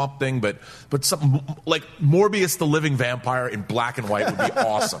say Swamp Thing, but something like Morbius the Living Vampire in black and white would be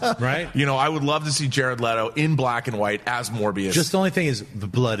awesome. Right? You know, I would love to see Jared Leto in black and white as Morbius. Just the only thing is the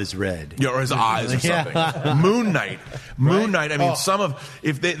blood is red. Yeah, or his eyes or something. Moon Knight. I mean,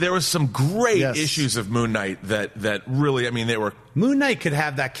 there was some great issues of Moon Knight that really, I mean, they were. Moon Knight could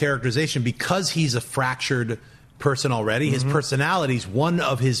have that characterization because he's a fractured person already. His personalities, one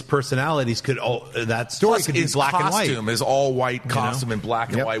of his personalities that story Plus could be black and white. His all white costume in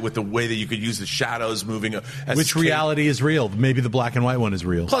black and white with the way that you could use the shadows moving. Which reality is real? Maybe the black and white one is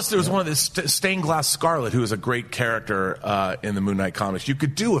real. Plus, there was one of this Stained Glass Scarlet, who is a great character in the Moon Knight comics. You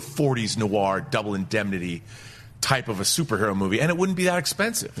could do a 40s noir double indemnity type of a superhero movie, and it wouldn't be that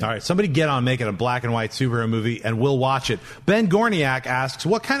expensive. All right, somebody get on making a black and white superhero movie, and we'll watch it. Ben Gorniak asks,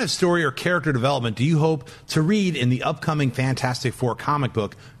 what kind of story or character development do you hope to read in the upcoming Fantastic Four comic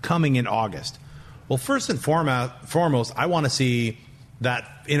book coming in August? Well, first and foremost, I want to see that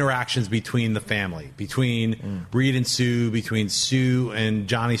interactions between the family, between Reed and Sue, between Sue and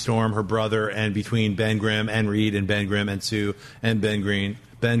Johnny Storm, her brother, and between Ben Grimm and Reed and Ben Grimm and Sue and Ben Grimm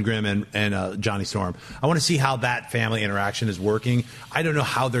and Johnny Storm. I want to see how that family interaction is working. I don't know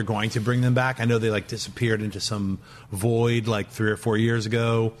how they're going to bring them back. I know they disappeared into some void 3 or 4 years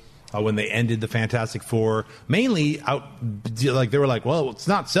ago when they ended the Fantastic Four. Mainly they were like, well, it's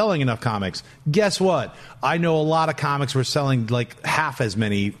not selling enough comics. Guess what? I know a lot of comics were selling half as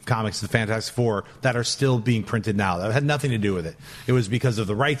many comics as the Fantastic Four that are still being printed now. That had nothing to do with it. It was because of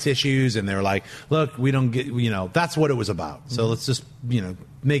the rights issues, and they were like, look, we don't get, that's what it was about. So let's just,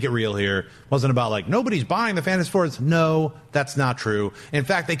 make it real here. It wasn't about nobody's buying the Fantastic Four. No, that's not true. In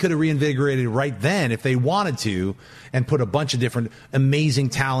fact, they could have reinvigorated right then if they wanted to and put a bunch of different amazing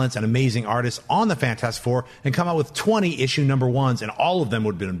talents and amazing artists on the Fantastic Four and come out with 20 issue number ones, and all of them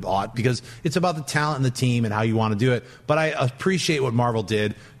would have been bought because it's about the talent and the team and how you want to do it. But I appreciate what Marvel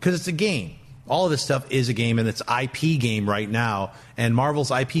did because it's a game. All of this stuff is a game, and it's IP game right now, and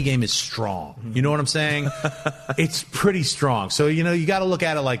Marvel's IP game is strong. You know what I'm saying? It's pretty strong. So, you got to look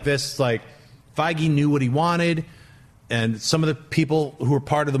at it like this. Feige knew what he wanted, and some of the people who were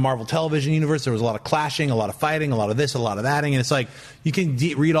part of the Marvel television universe, there was a lot of clashing, a lot of fighting, a lot of this, a lot of that, and it's you can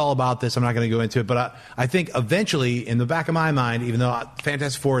read all about this. I'm not going to go into it, but I think eventually, in the back of my mind, even though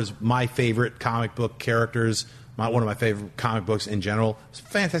Fantastic Four is my favorite comic book characters, one of my favorite comic books in general, is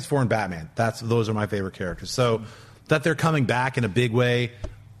Fantastic Four and Batman. Those are my favorite characters. So that they're coming back in a big way,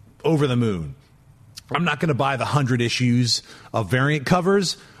 over the moon. I'm not going to buy the 100 issues of variant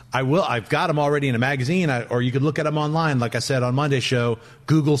covers. I will. I've got them already in a magazine, or you could look at them online. Like I said on Monday's show,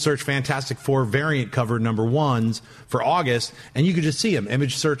 Google search Fantastic Four variant cover number ones for August, and you could just see them.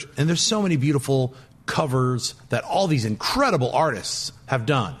 Image search, and there's so many beautiful covers that all these incredible artists have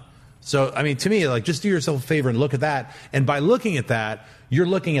done. So, I mean, to me, just do yourself a favor and look at that. And by looking at that, you're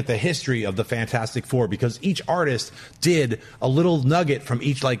looking at the history of the Fantastic Four, because each artist did a little nugget from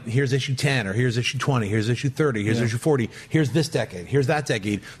each, here's issue 10, or here's issue 20, here's issue 30, here's issue 40, here's this decade, here's that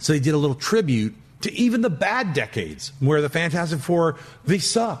decade. So they did a little tribute to even the bad decades where the Fantastic Four, they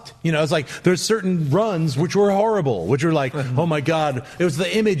sucked. It's there's certain runs which were horrible, which were oh my God, it was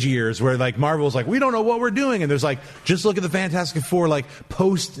the Image years where Marvel was we don't know what we're doing. And there's just look at the Fantastic Four,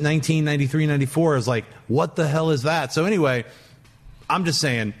 post 1993, 94 is what the hell is that? So anyway, I'm just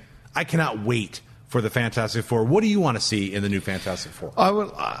saying, I cannot wait for the Fantastic Four. What do you want to see in the new Fantastic Four? I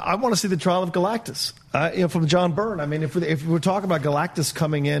want to see the trial of Galactus. From John Byrne. I mean, if we're talking about Galactus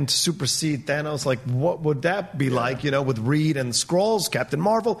coming in to supersede Thanos, what would that be like? With Reed and the Skrulls, Captain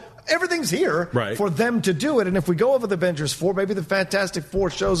Marvel. everything's here Right. for them to do it. And if we go over the Avengers 4, maybe the Fantastic Four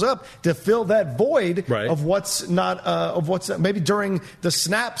shows up to fill that void Right. of what's not maybe during the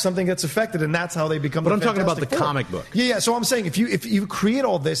snap something gets affected, and that's how they become. But the I'm talking about Fantastic the Four. comic book. Yeah. So I'm saying if you create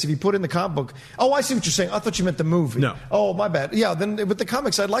all this, if you put in the comic book, I see what you're saying. I thought you meant the movie. No. Oh, my bad. Yeah. Then with the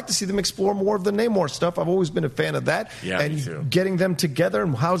comics, I'd like to see them explore more of the Namor stuff. I've always been a fan of that. Yeah, and me too. getting them together,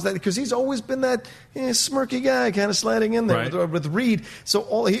 and how's that? Because he's always been that smirky guy, kind of sliding in there Right. with Reed. So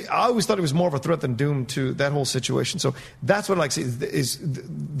I always thought he was more of a threat than Doom to that whole situation. So that's what I like to see is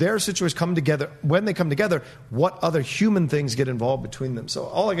their situations come together. When they come together, what other human things get involved between them? So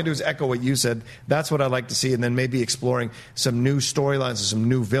all I can do is echo what you said. That's what I'd like to see, and then maybe exploring some new storylines and some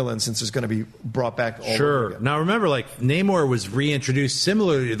new villains, since it's going to be brought back all over Sure. again. Now remember, like Namor was reintroduced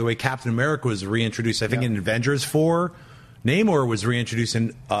similarly to the way Captain America was reintroduced. I think in Avengers 4, Namor was reintroduced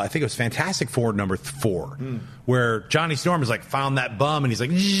in I think it was Fantastic Four number 4, where Johnny Storm is like found that bum and he's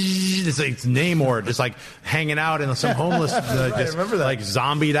like it's Namor just like hanging out in some homeless just remember that. like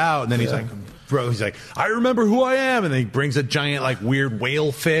zombied out, and then he's like. Bro, he's like, I remember who I am, and then he brings a giant, like, weird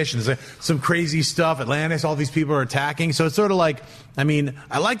whale fish, and it's like, some crazy stuff. Atlantis, all these people are attacking. So it's sort of like, I mean,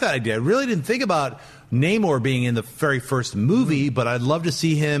 I like that idea. I really didn't think about Namor being in the very first movie, but I'd love to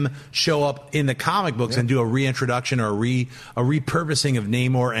see him show up in the comic books and do a reintroduction or a repurposing of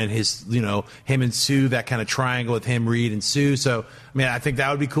Namor and his, him and Sue, that kind of triangle with him, Reed, and Sue. So, I mean, I think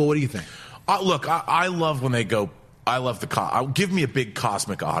that would be cool. What do you think? Look, I love when they go. I love give me a big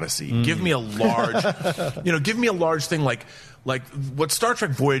cosmic odyssey. Give me a large, give me a large thing like what Star Trek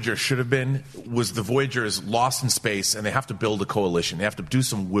Voyager should have been was the Voyager is lost in space and they have to build a coalition. They have to do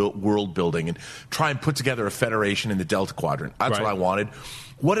some world building and try and put together a federation in the Delta Quadrant. That's what I wanted.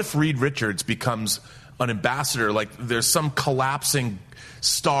 What if Reed Richards becomes an ambassador? Like there's some collapsing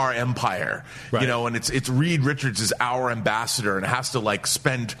star empire, and it's Reed Richards is our ambassador and has to like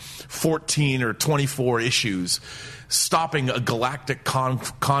spend 14 or 24 issues stopping a galactic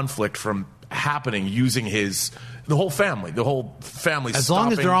conflict from happening using the whole family. As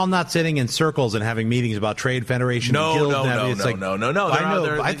long as they're all not sitting in circles and having meetings about trade federation. No.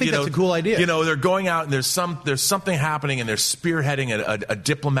 I think that's a cool idea. They're going out and there's something happening and they're spearheading a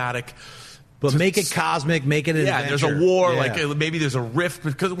diplomatic. But make it cosmic, make it an adventure. There's a war, like maybe there's a rift,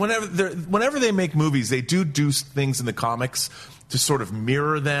 because whenever they make movies, they do things in the comics to sort of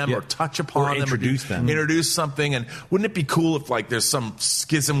mirror them or touch upon them, introduce something. And wouldn't it be cool if like there's some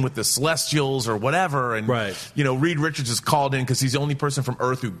schism with the Celestials or whatever, and Reed Richards is called in because he's the only person from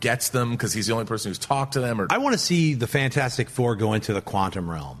Earth who gets them, because he's the only person who's talked to them. I want to see the Fantastic Four go into the quantum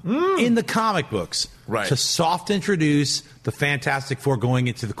realm in the comic books. Right. To soft introduce the Fantastic Four going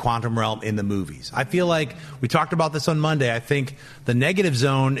into the quantum realm in the movies. I feel like we talked about this on Monday. I think the negative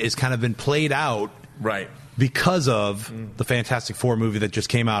zone is kind of been played out. Right. Because of the Fantastic Four movie that just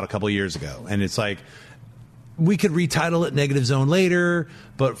came out a couple of years ago. And it's like, we could retitle it Negative Zone later,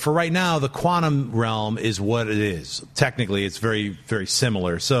 but for right now, the quantum realm is what it is. Technically, it's very, very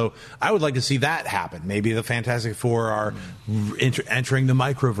similar. So I would like to see that happen. Maybe the Fantastic Four are entering the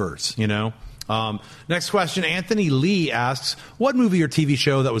microverse, Next question, Anthony Lee asks, what movie or TV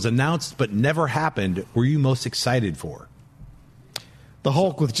show that was announced but never happened were you most excited for? The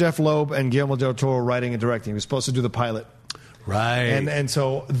Hulk with Jeff Loeb and Guillermo del Toro writing and directing. He was supposed to do the pilot. Right. And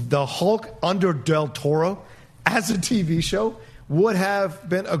so the Hulk under del Toro as a TV show would have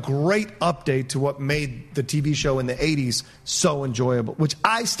been a great update to what made the TV show in the 80s so enjoyable, which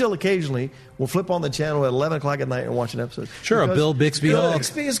I still occasionally will flip on the channel at 11 o'clock at night and watch an episode. Sure, a Bill Bixby Bill Hulk.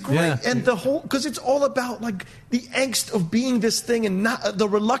 Bixby is great. Yeah. And the whole, because it's all about like the angst of being this thing and not the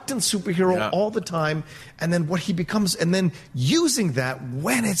reluctant superhero all the time, and then what he becomes, and then using that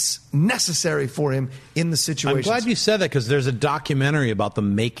when it's necessary for him in the situation. I'm glad you said that, because there's a documentary about the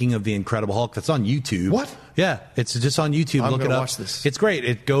making of the Incredible Hulk that's on YouTube. What? Yeah, it's just on YouTube. I'm Look it gonna up. watch this. It's great.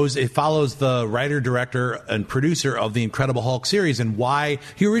 It follows the writer, director, and producer of the Incredible Hulk series, and why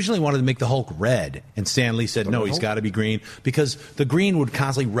he originally wanted to make the Hulk red, and Stan Lee said no, he's got to be green, because the green would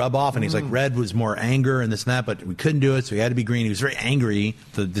constantly rub off, and he's like, red was more anger and this and that, but we couldn't do it, so he had to be green. He was very angry,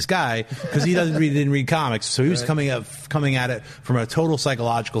 this guy, because he didn't read comics, so he was coming at it from a total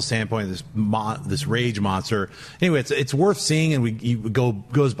psychological standpoint. This rage monster. Anyway, it's worth seeing, and he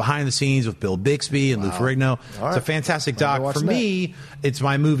goes behind the scenes with Bill Bixby and Lou Ferrigno. It's a fantastic doc. For me, it's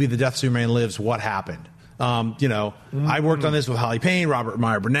my movie, The Death Superman Lives. What happened? I worked on this with Holly Payne. Robert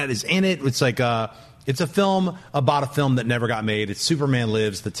Meyer Burnett is in it. It's like it's a film about a film that never got made. It's Superman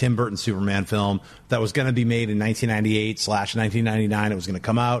Lives, the Tim Burton Superman film that was going to be made in 1998/1999. It was going to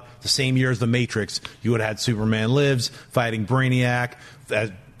come out the same year as The Matrix. You would have had Superman Lives fighting Brainiac.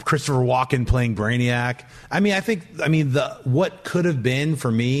 Christopher Walken playing Brainiac. What could have been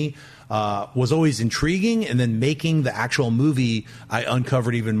for me was always intriguing, and then making the actual movie, I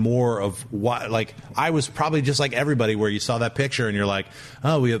uncovered even more of what, like, I was probably just like everybody where you saw that picture and you're like,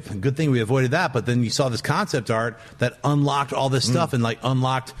 oh, good thing we avoided that. But then you saw this concept art that unlocked all this stuff and like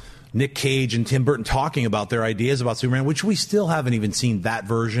unlocked Nick Cage and Tim Burton talking about their ideas about Superman, which we still haven't even seen that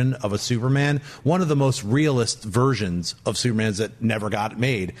version of a Superman. One of the most realist versions of Supermans that never got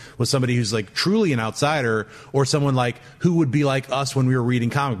made was somebody who's like truly an outsider, or someone like who would be like us when we were reading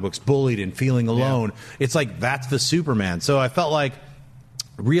comic books, bullied and feeling alone. Yeah. It's like, that's the Superman. So I felt like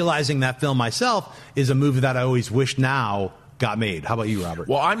realizing that film myself is a movie that I always wish now got made. How about you, Robert?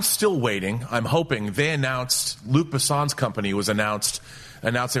 Well, I'm still waiting. I'm hoping. They announced, Luc Besson's company was announced they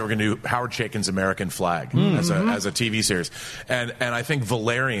were going to do Howard Chaykin's American Flag as a TV series, and I think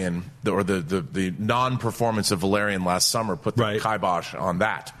Valerian, the non-performance of Valerian last summer, put the kibosh on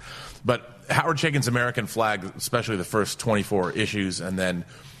that. But Howard Chaykin's American Flag, especially the first 24 issues, and then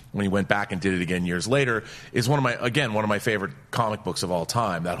when he went back and did it again years later, is one of my favorite comic books of all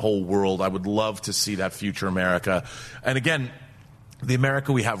time. That whole world, I would love to see that future America, and again, the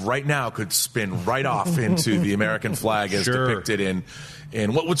America we have right now could spin right off into the American Flag as depicted in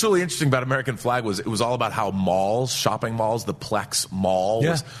what's really interesting about American Flag was it was all about how shopping malls, the Plex Mall,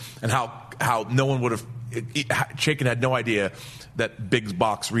 and how no one would have. Chaykin had no idea that big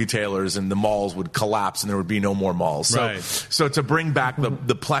box retailers and the malls would collapse and there would be no more malls. So to bring back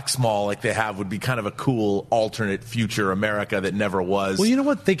the Plex Mall like they have would be kind of a cool alternate future America that never was. Well, you know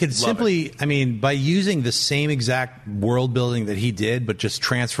what? They could by using the same exact world building that he did, but just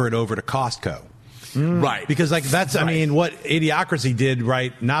transfer it over to Costco. Right. Because what Idiocracy did,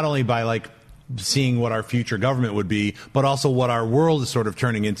 right, not only by like seeing what our future government would be, but also what our world is sort of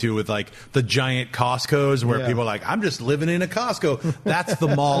turning into with like the giant Costcos where people are like, I'm just living in a Costco. That's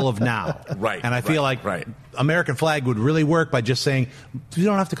the mall of now. Right. And I feel like American Flag would really work by just saying, you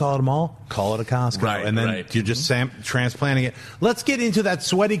don't have to call it a mall, call it a Costco. Right, and then you're just transplanting it. Let's get into that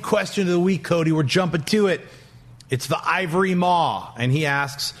sweaty question of the week, Cody. We're jumping to it. It's the Ivory Maw. And he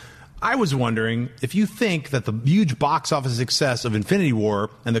asks, I was wondering if you think that the huge box office success of Infinity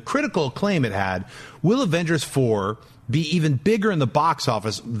War and the critical acclaim it had, will Avengers 4 be even bigger in the box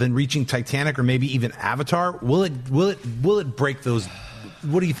office than reaching Titanic or maybe even Avatar? Will it break those?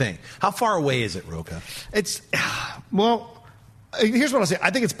 What do you think? How far away is it, Rocha? Here's what I'll say. I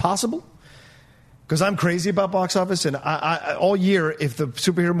think it's possible. Because I'm crazy about box office, and I all year, if the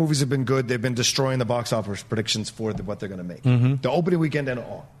superhero movies have been good, they've been destroying the box office predictions for what they're going to make. The opening weekend and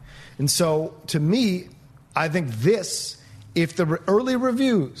on. And so, to me, I think if the early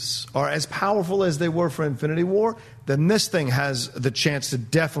reviews are as powerful as they were for Infinity War, then this thing has the chance to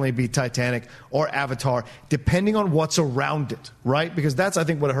definitely be Titanic or Avatar, depending on what's around it, right? Because that's, I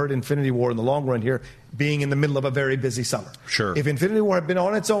think, what hurt Infinity War in the long run here, being in the middle of a very busy summer. Sure. If Infinity War had been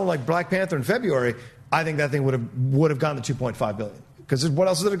on its own like Black Panther in February, I think that thing would have gone to $2.5 billion. Because what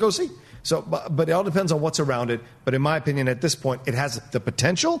else did it go see? So, but it all depends on what's around it. But in my opinion, at this point, it has the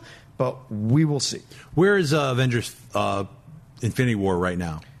potential, but we will see. Where is Avengers Infinity War right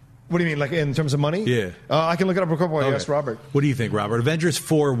now? What do you mean, like in terms of money? Yeah. I can look it up real quick while you ask Robert. What do you think, Robert? Avengers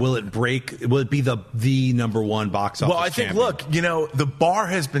 4, will it be the number one box office Well, I think, champion? the bar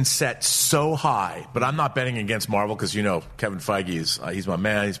has been set so high, but I'm not betting against Marvel because, Kevin Feige, he's my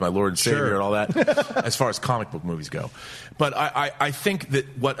man, he's my Lord and Savior and all that, as far as comic book movies go. But I think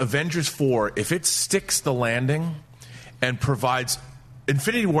that what Avengers 4, if it sticks the landing and provides...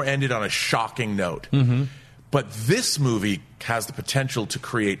 Infinity War ended on a shocking note. Mm-hmm. But this movie has the potential to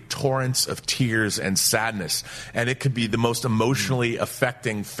create torrents of tears and sadness, and it could be the most emotionally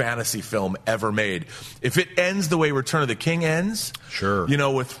affecting fantasy film ever made. If it ends the way Return of the King ends, sure,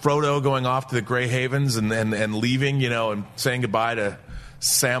 with Frodo going off to the Grey Havens and leaving, and saying goodbye to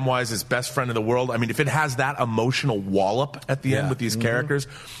Samwise, his best friend in the world. I mean, if it has that emotional wallop at the end with these characters,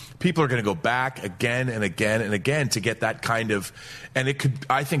 people are going to go back again and again and again to get that kind of, and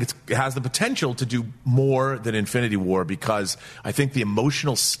I think it has the potential to do more than Infinity War, because I think the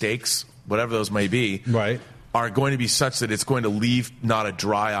emotional stakes, whatever those may be, are going to be such that it's going to leave not a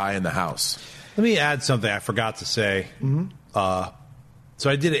dry eye in the house. Let me add something I forgot to say. Mm-hmm. So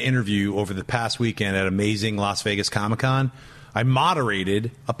I did an interview over the past weekend at Amazing Las Vegas Comic-Con. I moderated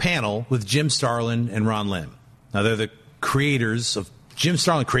a panel with Jim Starlin and Ron Lim. Now, they're the creators of... Jim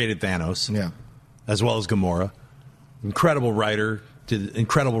Starlin created Thanos, as well as Gamora. Incredible writer, did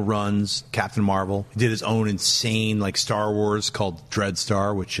incredible runs, Captain Marvel. He did his own insane, Star Wars called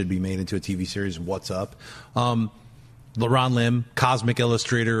Dreadstar, which should be made into a TV series, What's Up. Ron Lim, cosmic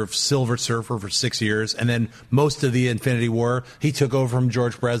illustrator of Silver Surfer for 6 years, and then most of the Infinity War, he took over from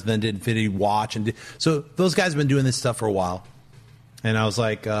George Perez, then did Infinity Watch. So those guys have been doing this stuff for a while. And I was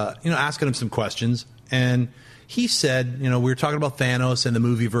like, asking him some questions. And he said, we were talking about Thanos and the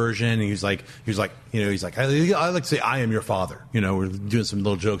movie version. And he was like, I like to say, I am your father. We're doing some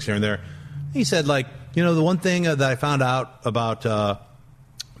little jokes here and there. He said, the one thing that I found out about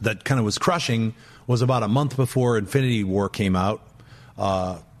that kind of was crushing was about a month before Infinity War came out.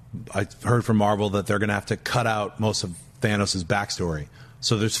 I heard from Marvel that they're going to have to cut out most of Thanos' backstory.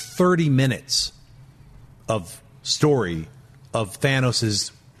 So there's 30 minutes of story of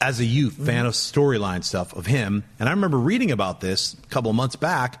Thanos' as a youth, Thanos storyline stuff of him. And I remember reading about this a couple of months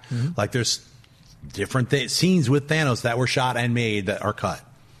back. Like there's different scenes with Thanos that were shot and made that are cut.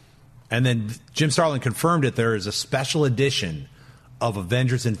 And then Jim Starlin confirmed it. There is a special edition of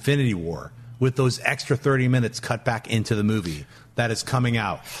Avengers Infinity War with those extra 30 minutes cut back into the movie that is coming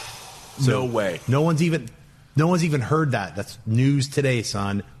out. So no way. No one's even heard that. That's news today,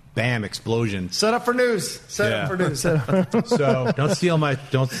 son. Bam, explosion. Set up for news. Set up for news. So don't steal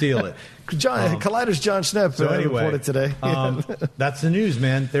it. Collider's John Schnepp reported today. That's the news,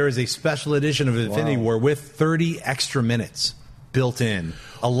 man. There is a special edition of Infinity War with 30 extra minutes built in.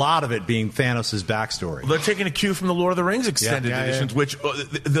 A lot of it being Thanos' backstory. They're taking a cue from the Lord of the Rings extended editions, which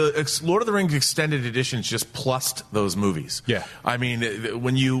the Lord of the Rings extended editions just plussed those movies. Yeah. I mean,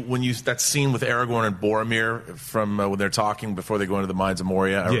 when you that scene with Aragorn and Boromir from when they're talking before they go into the Mines of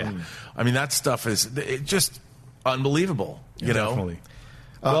Moria. Yeah. I mean, that stuff is just unbelievable. You know? Definitely.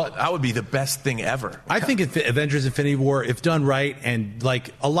 Well, that would be the best thing ever. I think Avengers Infinity War, if done right, and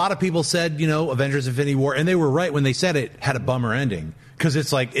like a lot of people said, Avengers Infinity War, and they were right when they said it had a bummer ending. Because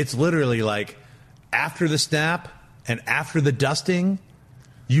it's literally like after the snap and after the dusting,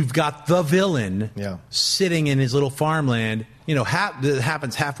 you've got the villain sitting in his little farmland. That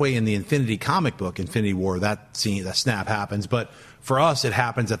happens halfway in the Infinity comic book, Infinity War. That snap happens. But for us, it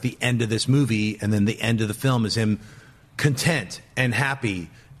happens at the end of this movie, and then the end of the film is him content and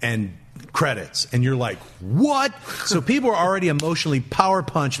happy and credits, and you're like, what? So people are already emotionally power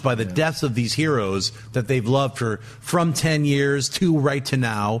punched by the deaths of these heroes that they've loved from 10 years to right to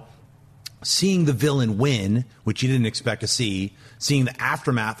now. Seeing the villain win, which you didn't expect to see, seeing the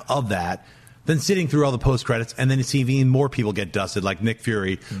aftermath of that, then sitting through all the post credits, and then seeing even more people get dusted like Nick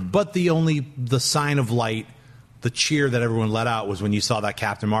Fury. But the sign of light, the cheer that everyone let out was when you saw that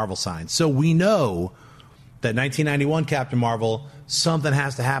Captain Marvel sign. So we know that 1991 Captain Marvel, something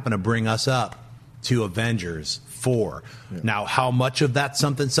has to happen to bring us up to Avengers 4. Yeah. Now, how much of that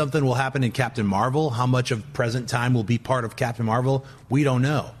something will happen in Captain Marvel, how much of present time will be part of Captain Marvel, we don't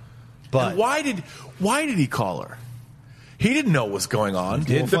know. But and why did he call her? He didn't know what was going on.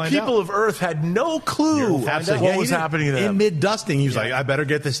 The people of Earth had no clue what was happening to them. In mid-dusting, he was like, I better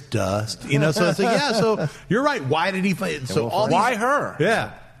get this dust. So it's like, so you're right. Why did he find so why her?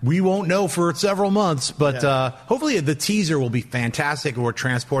 Yeah. We won't know for several months, but hopefully the teaser will be fantastic. We're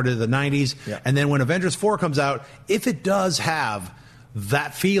transported to the 90s. Yeah. And then when Avengers 4 comes out, if it does have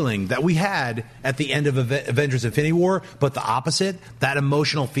that feeling that we had at the end of Avengers Infinity War, but the opposite, that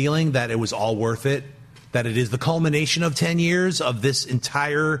emotional feeling that it was all worth it, that it is the culmination of 10 years of this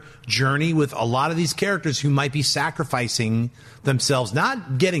entire journey with a lot of these characters who might be sacrificing themselves,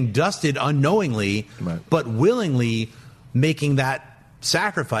 not getting dusted unknowingly, but willingly making that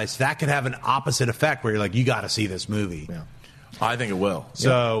sacrifice, that could have an opposite effect where you're like, you got to see this movie. Yeah. I think it will.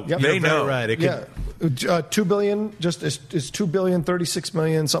 So they know, right? It could, $2 billion, just it's $2 billion, 36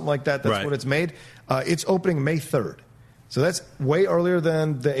 million, something like that. That's what it's made. It's opening May 3rd, so that's way earlier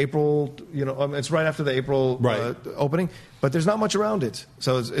than the April. It's right after the April opening, but there's not much around it.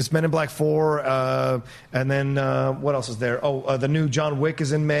 So it's Men in Black 4, and then what else is there? The new John Wick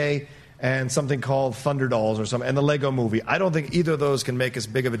is in May. And something called Thunderdolls or something, and the Lego movie. I don't think either of those can make as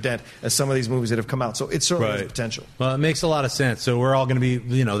big of a dent as some of these movies that have come out. So it certainly has potential. Well, it makes a lot of sense. So we're all going to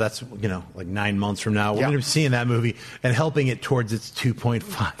be, that's, like 9 months from now. We're going to be seeing that movie and helping it towards its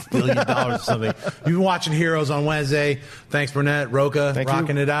 $2.5 billion or something. You've been watching Heroes on Wednesday. Thanks, Burnett, Roca,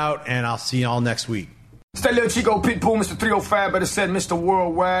 rocking it out, and I'll see you all next week. Stay Little Chico Pitbull, Mr. 305, better said Mr.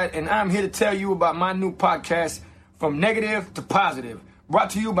 Worldwide, and I'm here to tell you about my new podcast, From Negative to Positive.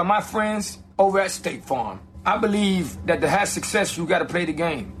 Brought to you by my friends over at State Farm. I believe that to have success, you got to play the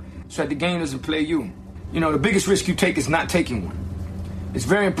game so that the game doesn't play you. The biggest risk you take is not taking one. It's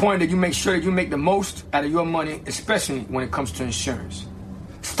very important that you make sure that you make the most out of your money, especially when it comes to insurance.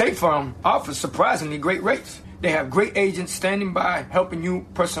 State Farm offers surprisingly great rates. They have great agents standing by helping you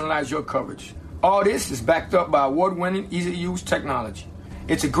personalize your coverage. All this is backed up by award-winning, easy-to-use technology.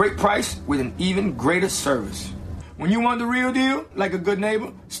 It's a great price with an even greater service. When you want the real deal, like a good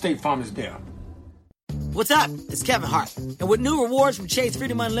neighbor, State Farm is there. What's up? It's Kevin Hart. And with new rewards from Chase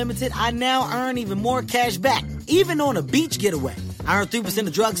Freedom Unlimited, I now earn even more cash back, even on a beach getaway. I earn 3%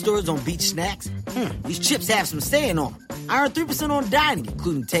 of drugstores on beach snacks. These chips have some saying on them. I earn 3% on dining,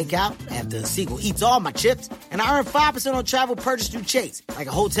 including takeout, after a sequel eats all my chips. And I earn 5% on travel purchased through Chase, like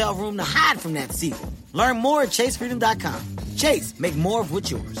a hotel room to hide from that sequel. Learn more at ChaseFreedom.com. Chase, make more of what's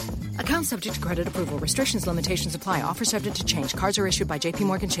yours. Account subject to credit approval. Restrictions, limitations apply. Offer subject to change. Cards are issued by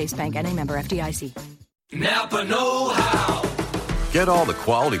JPMorgan Chase Bank, N.A. member FDIC. Napa know-how. Get all the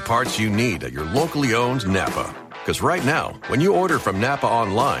quality parts you need at your locally owned Napa. Because right now, when you order from Napa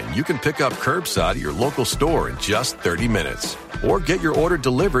online, you can pick up curbside at your local store in just 30 minutes. Or get your order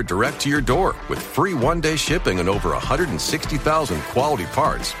delivered direct to your door with free one-day shipping on over 160,000 quality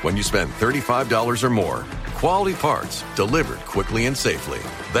parts when you spend $35 or more. Quality parts delivered quickly and safely.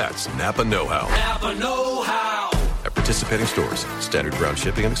 That's Napa know-how. Napa know-how. At participating stores, standard ground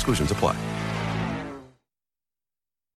shipping and exclusions apply.